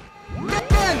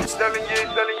 Selling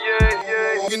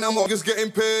yeah. Walking our mortgage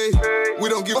getting paid. We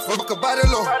don't give a fuck about the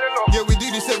law. Yeah, we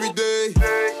do this every day.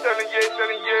 Selling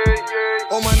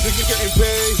yeah. All man niggas getting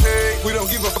paid. We don't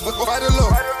give a fuck about the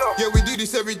law. Yeah, we do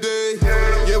this every day.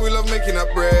 Yeah, we love making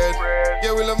our bread.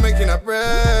 Yeah, we love making our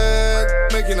bread.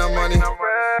 Making our money.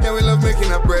 Yeah, we love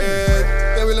making our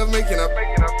bread. Yeah, we love making our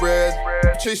bread.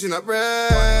 Chasing our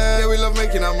bread. Yeah, we love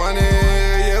making our money.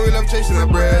 Yeah, we love chasing our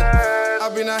bread.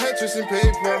 I've been out here chasing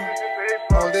paper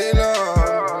all day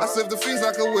long. I serve the things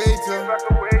like a waiter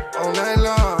all night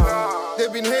long.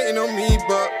 They've been hating on me,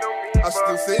 but I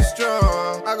still stay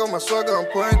strong. I got my swagger on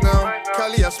point now.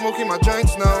 Cali, I'm smoking my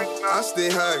joints now. I stay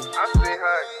high.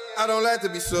 I don't like to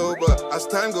be sober as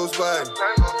time goes by.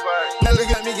 Now look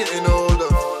at me getting older.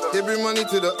 They bring money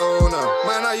to the owner.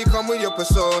 Man, how you come with your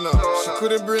persona? She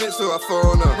couldn't bring it, so I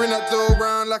phone her. Bring that dough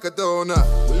round like a donut.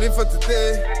 We live for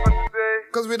today,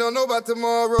 cause we don't know about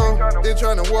tomorrow. They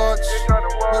tryna watch,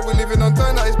 but we living on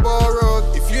time that is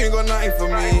borrowed. If you ain't got nothing for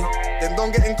me, then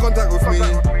don't get in contact with me.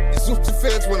 It's up to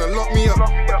feds wanna lock me up,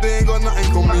 but they ain't got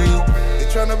nothing on me. They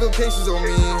tryna build cases on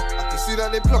me. I can see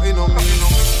that they plotting on me,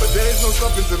 but there is no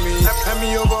stopping to me. Hand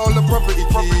me over all the property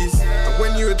keys. And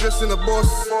when you addressing a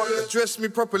boss, address me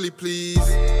properly, please.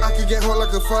 I could get hot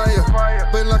like a fire,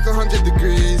 burn like 100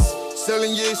 degrees.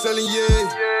 Selling yeah.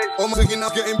 All my thinking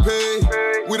I'm getting paid.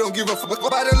 We don't give a fuck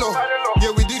about the law.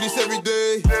 Yeah, we do this every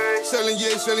day. Selling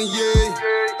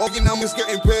yeah. All your numbers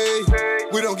getting paid.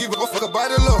 We don't give a fuck about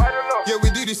the law. Yeah,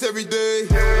 we do this every day.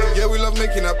 Yeah, we love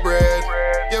making our bread.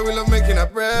 Yeah, we love making our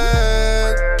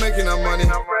bread. Making our money.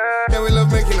 Yeah, we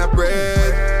love making our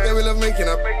bread. Yeah, we love making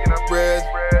our bread.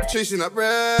 Chasing our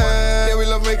bread. Yeah, we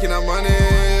love making our money.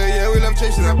 Yeah, we love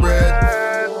chasing our bread.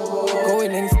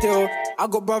 Going in still. I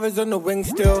got brothers on the wing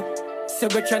still.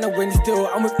 Said we're tryna win still.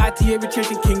 I'm with ITA, we're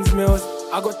chasing King's Mills.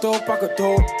 I got dope.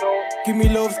 Give me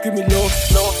love.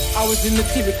 I was in the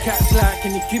TV with cats like,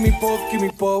 can you give me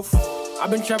both? I've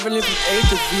been traveling from A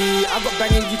to Z. I got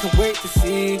bangers you can wait to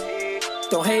see.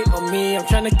 Don't hate on me, I'm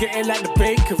tryna get it like the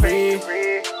bakery.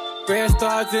 Rare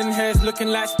stars in heads looking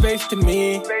like space to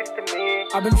me.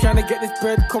 I've been trying to get this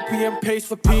bread, copy and paste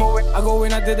for P. I go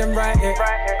in, I didn't write it.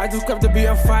 I just grab the beat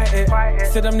and fight it.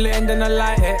 Said I'm lit and then I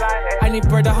light it. I need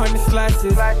bread, 100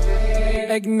 slices.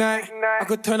 Ignite, I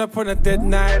could turn up on a dead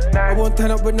night. I won't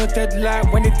turn up with no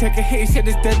deadline. When they take a hit, he said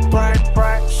it's dead bright.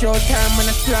 Show time when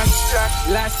I slash.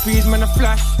 Light speed when I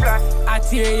flash.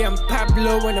 ITA and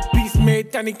Pablo when the beats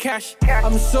made Danny Cash.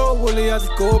 I'm so woolly, I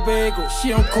just go bagel.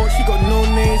 She on court, she got no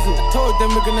nasal. I told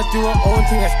them we're gonna do our own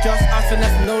thing. That's just us and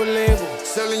that's no label.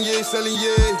 Selling yeah.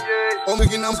 All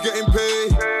making I'm getting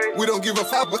paid. We don't give a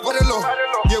fuck about the law.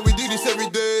 Yeah, we do this every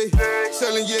day.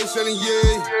 Selling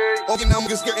yeah. All making I'm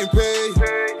just getting paid.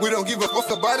 We don't give a fuck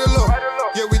about the law.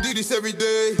 Yeah, we do this every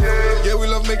day. Yeah, we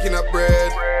love making that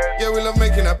bread. Yeah, we love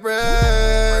making that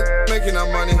bread. Making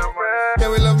that money. Yeah,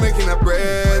 we love making that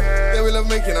bread. Yeah, we love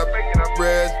making that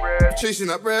bread. Chasing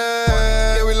that bread.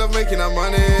 Yeah, we love making that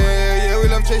money. Yeah, we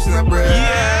love chasing that bread.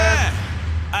 Yeah!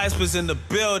 Ice was in the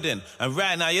building, and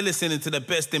right now you're listening to the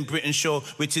Best in Britain show,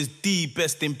 which is the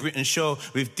Best in Britain show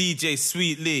with DJ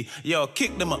Sweet Lee. Yo,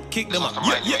 kick them up. Yeah.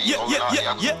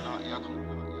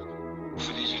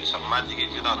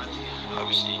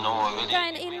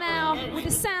 Going in now with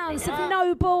the sounds of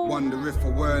Noble. Wonder if I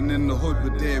weren't in the hood,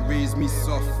 would they raise me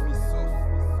soft?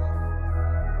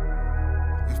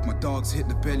 If my dogs hit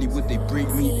the belly, would they break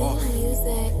me off?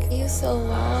 You so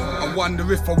loud. I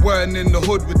wonder if I weren't in the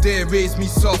hood, would they raise me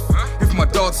soft? If my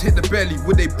dogs hit the belly,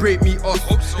 would they break me off?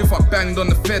 If I banged on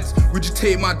the feds, would you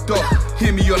take my dog?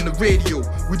 Hear me on the radio,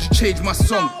 would you change my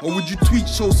song? Or would you tweet,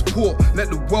 show support, let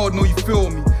the world know you feel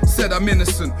me? Said I'm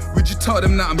innocent, would you tell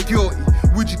them that I'm guilty?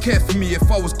 Would you care for me if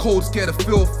I was cold, scared or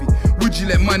filthy? Would you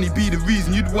let money be the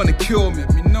reason you'd want to kill me?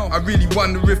 I really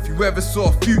wonder if you ever saw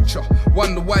a future.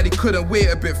 Wonder why they couldn't wait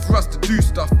a bit for us to do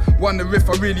stuff. Wonder if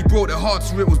I really broke their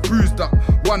hearts or it was bruised up.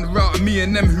 Wonder out of me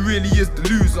and them who really is the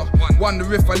loser.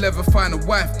 Wonder if I'll ever find a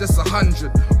wife that's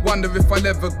 100. Wonder if I'll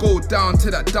ever go down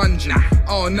to that dungeon.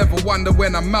 I'll never wonder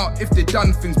when I'm out if they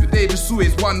done things, but they just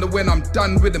always wonder when I'm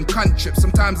done with them cunt trips.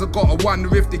 Sometimes I gotta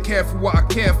wonder if they care for what I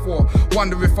care for.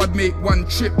 Wonder if I'd make one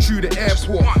trip through the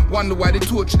airport. Wonder why they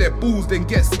torture their bulls then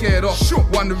get scared off.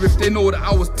 Wonder if they know that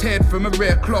I was teared from a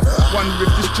rare cloth. Wonder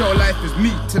if this jail life is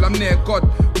me till I'm near God.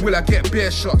 Will I get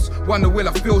bare shots? Wonder will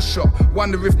I feel shot?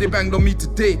 Wonder if they banged on me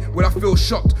today, will I feel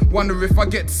shocked? Wonder if I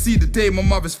get to see the day my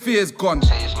mother's fear's gone.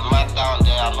 Say it's mad down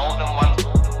there, I know them one.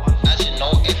 Actually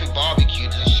know every barbecue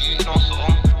to shooting or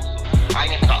something. I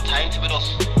ain't even got time to with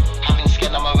us. Having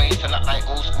skin on my waist and that like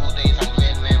old school days and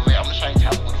wait. I'm just trying to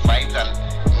have good vibes and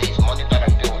raise money that I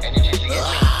build energy to get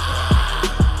me.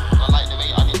 I like the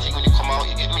way I did thing when you come out,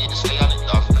 you get me, just stay on it,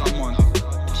 dog. Come on.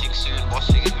 Tick soon, boss,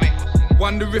 you get me.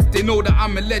 Wonder if they know that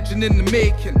I'm a legend in the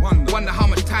making. Wonder how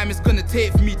much time it's gonna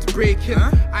take for me to break in.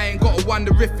 I ain't gotta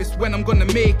wonder if it's when I'm gonna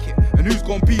make it. And who's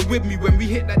gonna be with me when we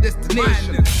hit that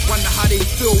destination. Wonder how they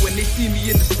feel when they see me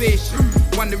in the spaceship.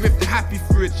 Wonder if they're happy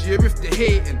for a year, if they're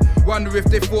hating. Wonder if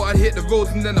they thought I'd hit the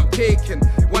roads and then I'm taking.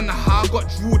 Wonder how I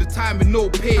got through all the time with no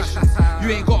patience. You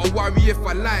ain't gotta worry if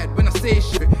I lied when I say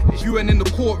shit. If you ain't in the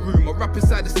courtroom or up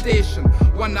inside the station.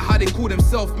 Wonder how they call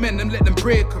themselves men and let them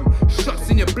break them. Shots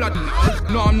in your blood and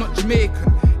no, I'm not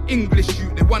Jamaican. English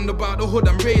youth, they wonder about the hood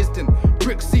I'm raised in.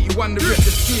 Brick City, wonder if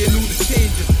they're seeing all the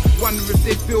changes. Wonder if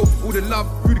they feel all the love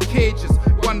through the cages.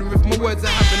 Wonder if my words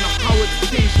have enough power to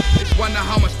change. Wonder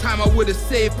how much time I would've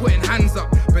saved putting hands up.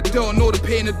 But they don't know the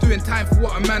pain of doing time for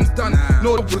what a man's done.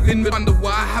 No, wonder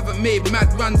why I haven't made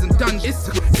mad runs and dungeons.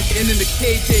 It's in the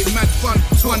KJ, mad fun.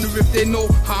 Wonder if they know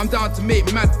how I'm down to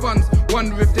make mad funds.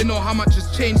 Wonder if they know how much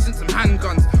has changed since some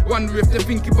handguns. Wonder if they're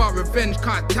thinking about revenge,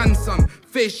 can't tan son.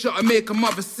 Face shot and make a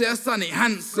mother say her son ain't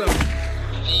handsome.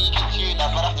 You can shoot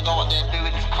that, but I have to know what they're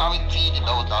doing. It's quarantine, you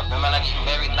know, dog. Remember, I get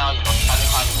married now, you got to tell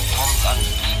him how you come and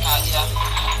speak out here.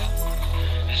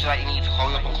 It's like you need to call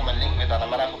you up and come and link me down. I'm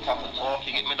gonna have a proper talk,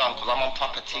 you get me done, because I'm on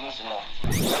proper things, you know.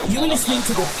 You're listening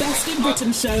to the Best in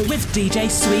Britain show with DJ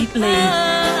Sweet Lee.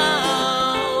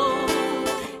 Oh,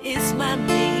 it's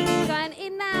Mammy. Going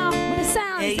in now with the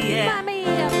sounds of Mammy,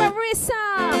 Marissa.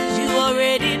 You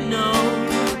already know.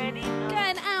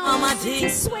 Going out to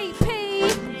Sweet P.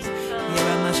 Here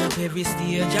I mash up every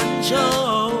stage and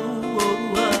show.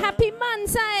 Happy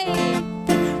Monday.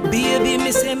 Baby,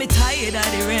 me say me tired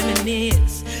of the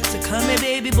reminisce. So come here,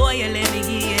 baby boy, and let me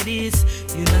hear this.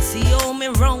 You not see how me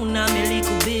round now me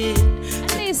little bit. And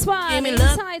this one is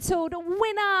titled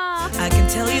Winner. I can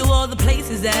tell you all the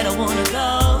places that I wanna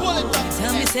go.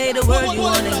 Tell me, say the word you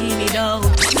wanna hear me though.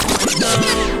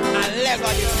 I love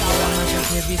all this. I mash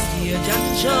up every stage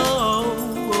and show.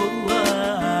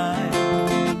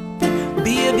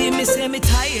 Baby, me say me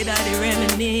tired of the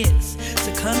reminisce.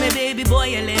 So come here, baby boy,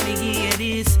 and let me hear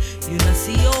this. You not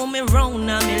see how me round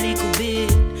now me little bit.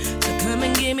 So come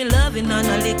and give me loving on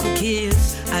a little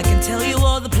kiss. I can tell you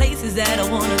all the places that I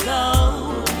wanna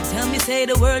go. Tell me, say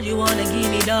the word you wanna give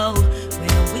me though. When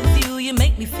I'm with you, you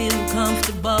make me feel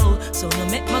comfortable. So I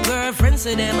met my girlfriend,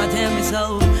 so them I tell me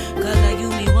so. Cause like you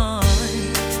me want.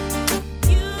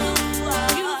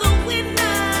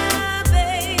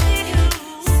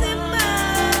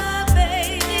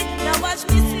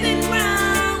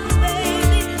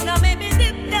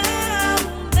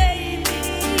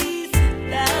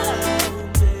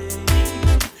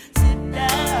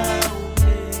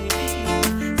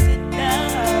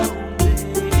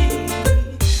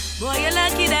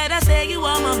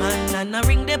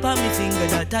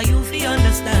 how you feel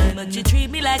understand. But you treat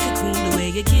me like a queen, the way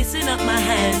you're kissing up my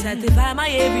hands. Satisfy my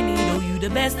every need, oh, you the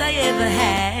best I ever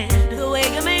had. The way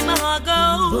you make my heart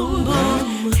go boom,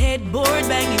 boom. Headboard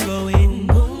banging, going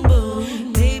boom,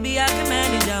 boom. Baby, I can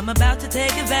manage, I'm about to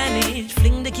take advantage.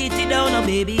 Fling the kitty down, oh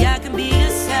baby, I can be a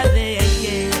savage,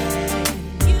 yeah.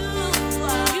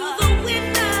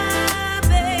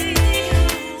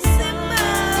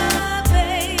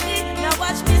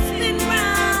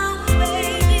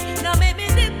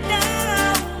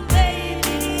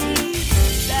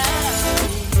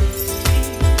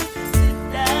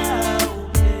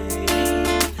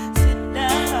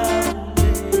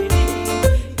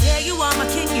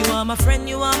 My friend,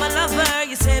 you are my lover.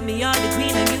 You said me you're the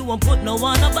queen and you won't put no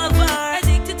one above her.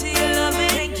 Addicted to your loving,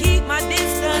 can't keep my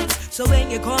distance. So when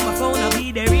you call my phone, I'll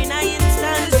be there in an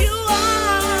instant. You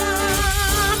are,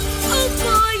 oh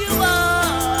boy, you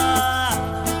are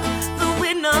the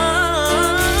winner.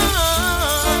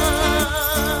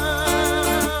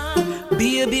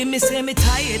 Baby, me say me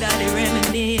tired of the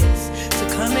reminisce. So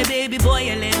come here, baby boy,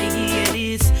 and let me hear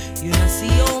this. You not see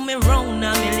how me wrong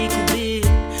now, me little bit.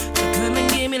 Come and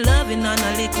give me loving on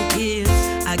a little kiss.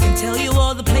 I can tell you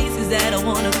all the places that I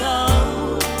wanna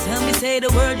go. Tell me, say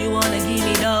the word you wanna give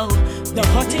me though. The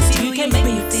hottest you can make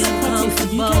me feel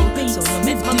comfortable. So I'm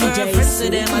with my girlfriend, so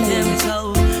them I tell me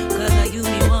so. Cause I you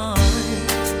me one.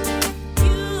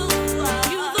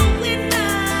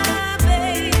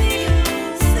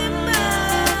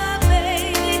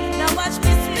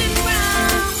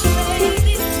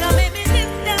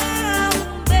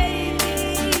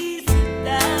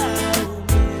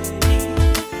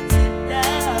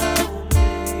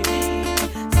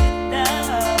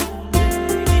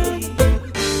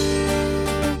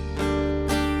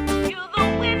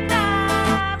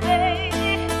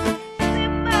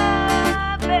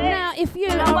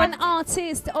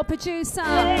 Artist or producer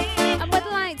and would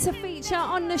like to feature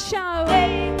on the show,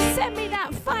 send me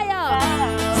that fire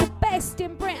to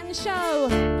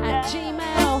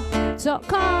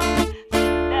bestinbritanshow@gmail.com.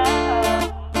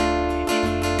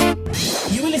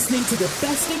 You are listening to the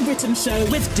Best in Britain show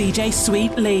with DJ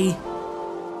Sweet Lee.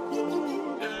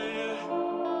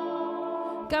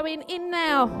 Going in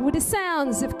now with the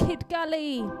sounds of Kid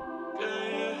Gully.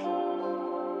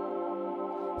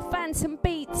 Phantom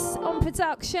Beats on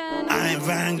production. I ain't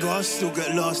Van Gogh, still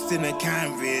get lost in a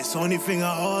canvas. Only thing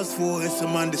I ask for is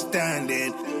some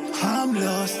understanding. I'm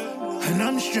lost and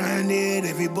I'm stranded.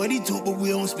 Everybody talk but we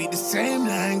don't speak the same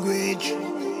language.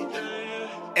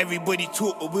 Everybody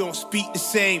talk but we don't speak the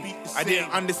same. I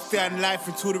didn't understand life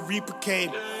until the Reaper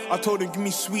came. I told him give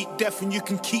me sweet death and you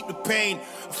can keep the pain.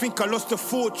 I think I lost a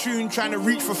fortune trying to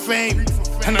reach for fame.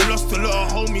 And I lost a lot of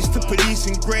homies to police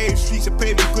and graves. Streets are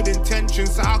paved with good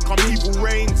intentions, so how come evil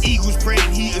reigns? Eagles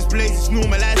praying, heaters blaze, it's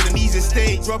normalized in these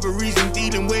estates. Robberies and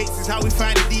dealing weights is how we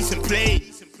find a decent play.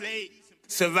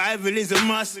 Survival is a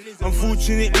must.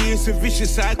 Unfortunately, it's a vicious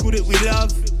cycle that we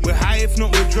love. We're high if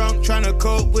not we're drunk, trying to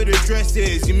cope with the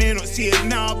stresses. You may not see it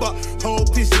now, but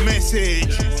hope is the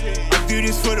message. I do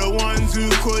this for the ones who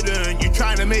couldn't. You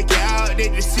trying to make it out, they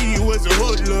just see you as a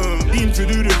hoodlum. Deemed to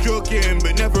do the joking,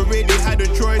 but never really had a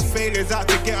choice. Failures out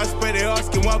to get us, but they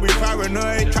asking why we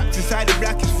paranoid. Trapped inside the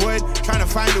blackest void, trying to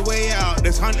find a way out.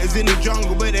 There's hunters in the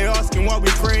jungle, but they asking why we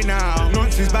pray now.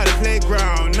 Nonsense by the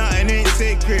playground, nothing ain't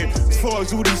sacred. As far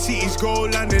as all these cities go,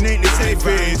 London ain't the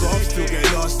safest. I still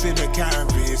get lost in the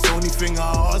canvas. Only thing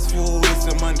I ask for is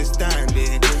some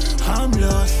understanding. I'm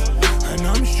lost and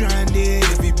I'm stranded.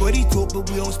 Everybody talk but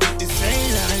we don't speak the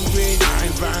same language.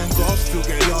 I'm Van Gogh, still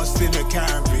get lost in the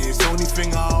canvas. Only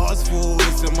thing I ask for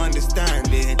is some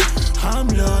understanding. I'm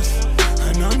lost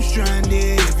and I'm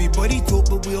stranded. Everybody talk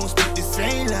but we don't speak the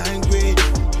same language.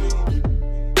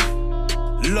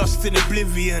 Lost in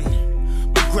oblivion.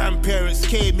 My grandparents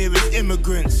came here as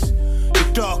immigrants. The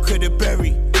darker the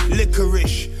berry,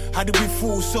 licorice. How did we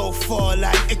fall so far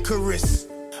like Icarus?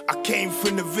 I came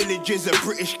from the village as a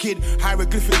British kid.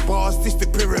 Hieroglyphic bars, this the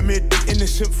pyramid.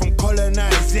 Innocent from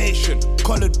colonization,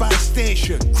 collared by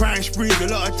station. Crime sprees, a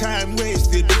lot of time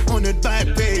wasted. Honored by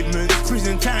pavement.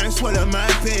 Prison time swallow my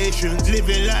patience.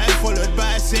 Living life followed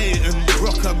by Satan.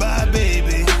 Rocker by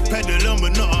baby. Pedal on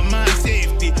but not on my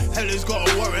safety. Hell has got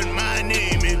a warrant my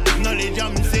name in. Knowledge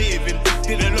I'm saving.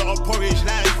 Did a lot of porridge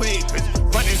like Quakers.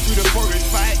 Running through the forest,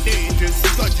 fight dangers.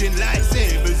 Dodging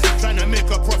lightsabers. Trying to make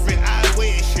a profit, I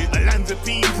weigh shit. A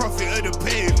Lanzapine profit of the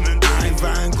pavement. I'm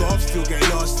Van Gogh, still get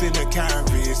lost in the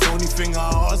canvas. Only thing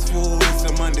I ask for is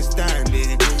some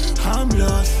understanding. I'm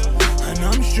lost and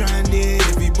I'm stranded.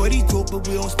 Everybody talk but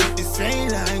we don't speak the same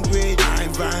language.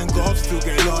 I'm Van Gogh, still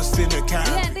get lost in the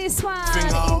canvas. Yeah, this one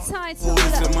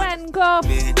entitled Van Gogh.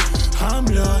 I'm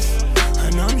lost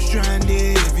and I'm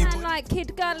stranded. Man like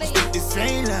Kid Gully, the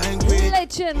same language.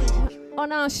 legend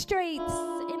on our streets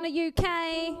in the UK.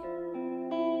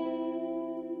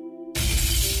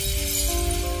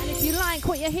 And if you like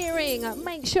what you're hearing,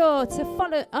 make sure to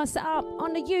follow us up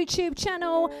on the YouTube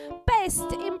channel,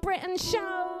 Best in Britain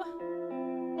Show.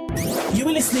 You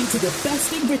are listening to the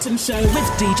Best in Britain show with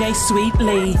DJ Sweet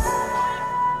Lee.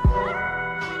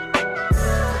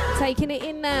 Taking it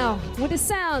in now with the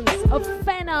sounds of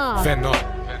Fenner.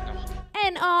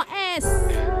 NRS.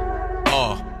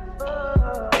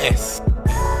 R.S.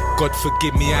 God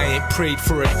forgive me, I ain't prayed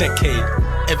for a decade.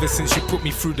 Ever since you put me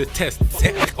through the test.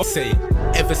 I'll say,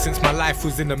 ever since my life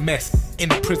was in a mess.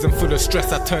 In a prison full of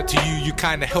stress, I turned to you. You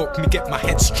kinda helped me get my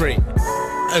head straight.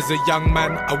 As a young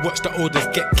man, I watched the olders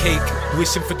get cake.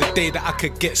 Wishing for the day that I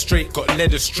could get straight. Got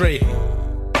led astray.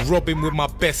 Robbing with my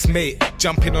best mate.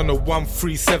 Jumping on a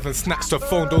 137. Snatched the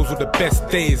phone, those were the best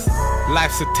days.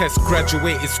 Life's a test,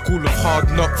 graduated school of hard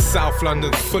knocks. South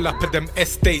London's full up of them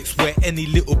estates where any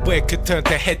little boy could turn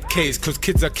to head case. Cause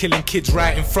kids are killing kids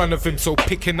right in front of him. So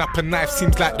picking up a knife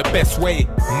seems like the best way.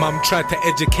 Mum tried to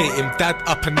educate him. Dad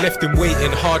up and left him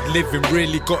waiting. Hard living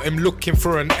really got him looking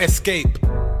for an escape.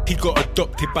 He got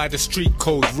adopted by the street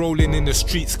code, rolling in the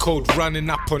streets cold, running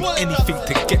up on anything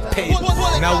to get paid.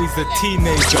 Now he's a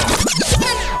teenager.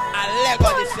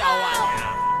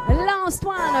 Last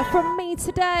one from me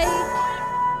today.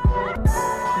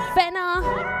 Venna,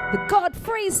 the God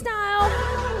Freestyle.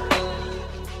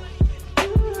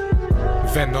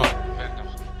 Venna.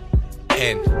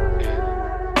 N.R.S.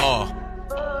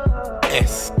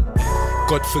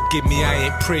 God forgive me, I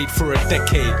ain't prayed for a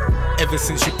decade. Ever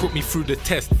since you put me through the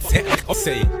test. I'll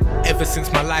say, ever since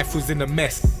my life was in a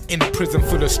mess. In a prison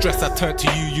full of stress, I turned to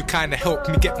you. You kinda helped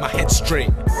me get my head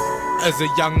straight. As a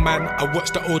young man, I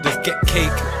watched the olders get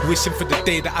cake. Wishing for the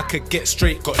day that I could get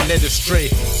straight. Got led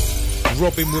astray.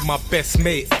 Robbing with my best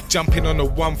mate. Jumping on a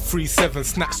 137.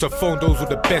 Snatched the phone, those were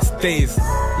the best days.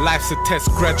 Life's a test,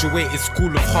 graduated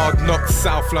school of hard knocks.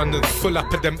 South London's full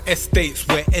up of them estates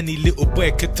where any little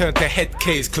boy could turn to head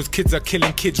case. Cause kids are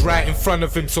killing kids right in front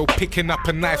of him. So picking up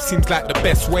a knife seems like the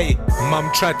best way. Mum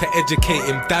tried to educate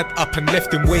him. Dad up and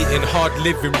left him waiting. Hard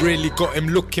living really got him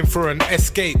looking for an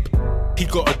escape. He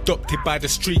got adopted by the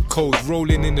street code,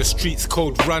 rolling in the streets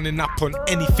cold, running up on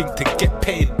anything to get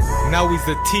paid. Now he's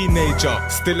a teenager,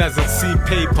 still hasn't seen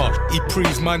paper. He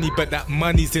proves money, but that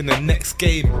money's in the next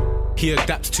game. He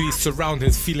adapts to his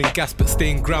surroundings, feeling gas but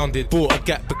staying grounded. Bought a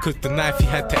gap because the knife he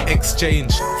had to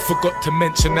exchange. Forgot to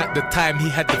mention at the time he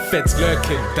had the feds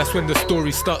lurking. That's when the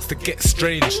story starts to get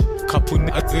strange. Couple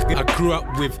I grew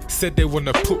up with said they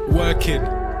wanna put work in.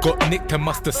 Got nicked and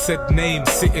must have said names.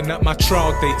 Sitting at my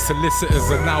trial date, solicitors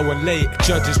an hour late.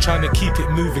 Judges trying to keep it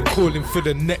moving, calling for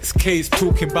the next case.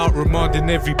 Talking about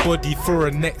remanding everybody for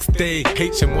a next day.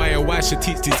 HMYOY should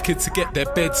teach these kids to get their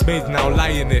beds made, now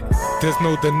lying it. There's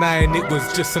no denying it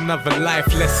was just another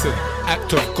life lesson.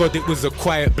 Act of God, it was a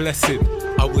quiet blessing.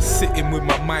 I was sitting with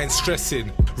my mind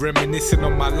stressing, reminiscing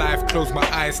on my life, close my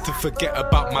eyes to forget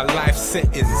about my life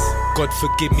settings. God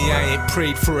forgive me, I ain't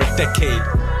prayed for a decade.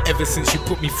 Ever since you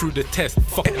put me through the test,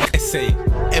 fuck an essay.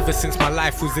 Ever since my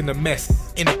life was in a mess.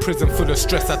 In a prison full of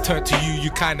stress, I turned to you.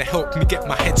 You kinda helped me get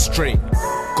my head straight.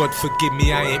 God forgive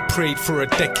me, I ain't prayed for a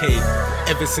decade.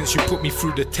 Ever since you put me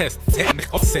through the test,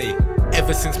 I'll say.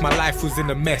 Ever since my life was in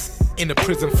a mess. In a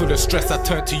prison full of stress, I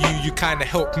turned to you. You kinda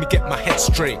helped me get my head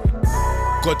straight.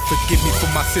 God forgive me for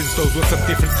my sins, those were some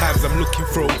different times. I'm looking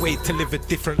for a way to live a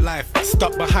different life.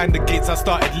 Stuck behind the gates, I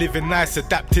started living nice.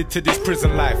 Adapted to this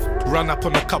prison life. Run up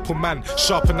on a couple man,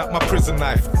 sharpen up my prison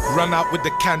knife. Run out with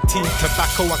the canteen,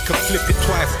 tobacco, I could flip it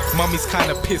twice. Mummy's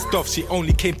kinda pissed off, she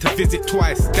only came to visit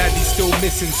twice. Daddy's still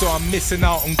missing, so I'm missing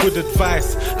out on good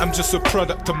advice. I'm just a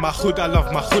product of my hood, I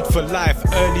love my hood for life.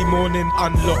 Early morning,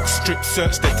 unlock, strip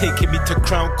search, they're taking me to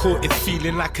Crown Court. It's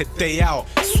feeling like a day out.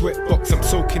 Sweatbox, I'm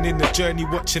soaking in the journey,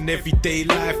 watching everyday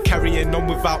life, carrying on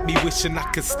without me wishing I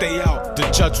could stay out. The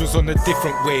judge was on a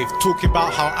different wave, talking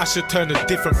about how I should turn a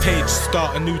different page,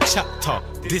 start a new chapter.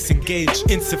 Disengage,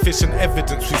 insufficient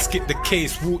evidence, we skipped the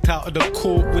case. Walked out of the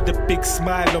court with a big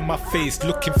smile on my face,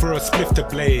 looking for a spliff to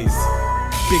blaze.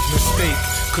 Big mistake,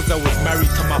 cause I was married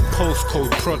to my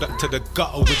postcode, product to the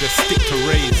gutter with a stick to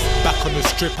raise. Back on the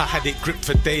strip I had it gripped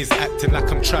for days, acting like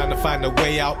I'm trying to find a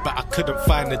way out, but I couldn't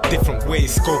find a different way.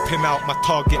 Scoping out my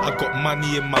target, I got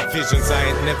money in my visions. I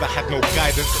ain't never had no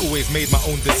guidance, always made my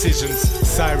own decisions.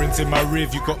 Sirens in my rear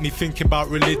view got me thinking about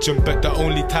religion, but the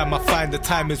only time I find the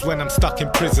time is when I'm stuck in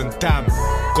prison. Damn,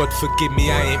 God forgive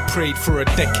me, I ain't prayed for a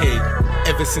decade.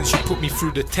 Ever since you put me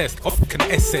through the test, off an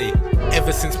essay.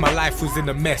 Ever since my life was in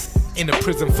a mess. In a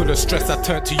prison full of stress, I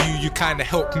turned to you, you kinda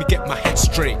helped me get my head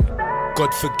straight.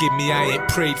 God forgive me, I ain't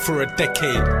prayed for a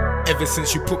decade. Ever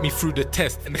since you put me through the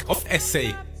test and the off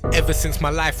essay. Ever since my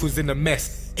life was in a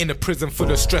mess. In a prison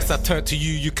full of stress, I turned to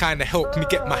you, you kinda helped me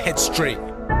get my head straight.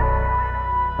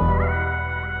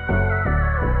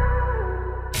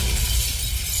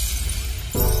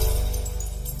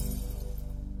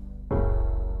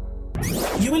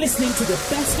 You are listening to the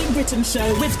Best in Britain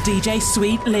show with DJ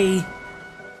Sweet Lee.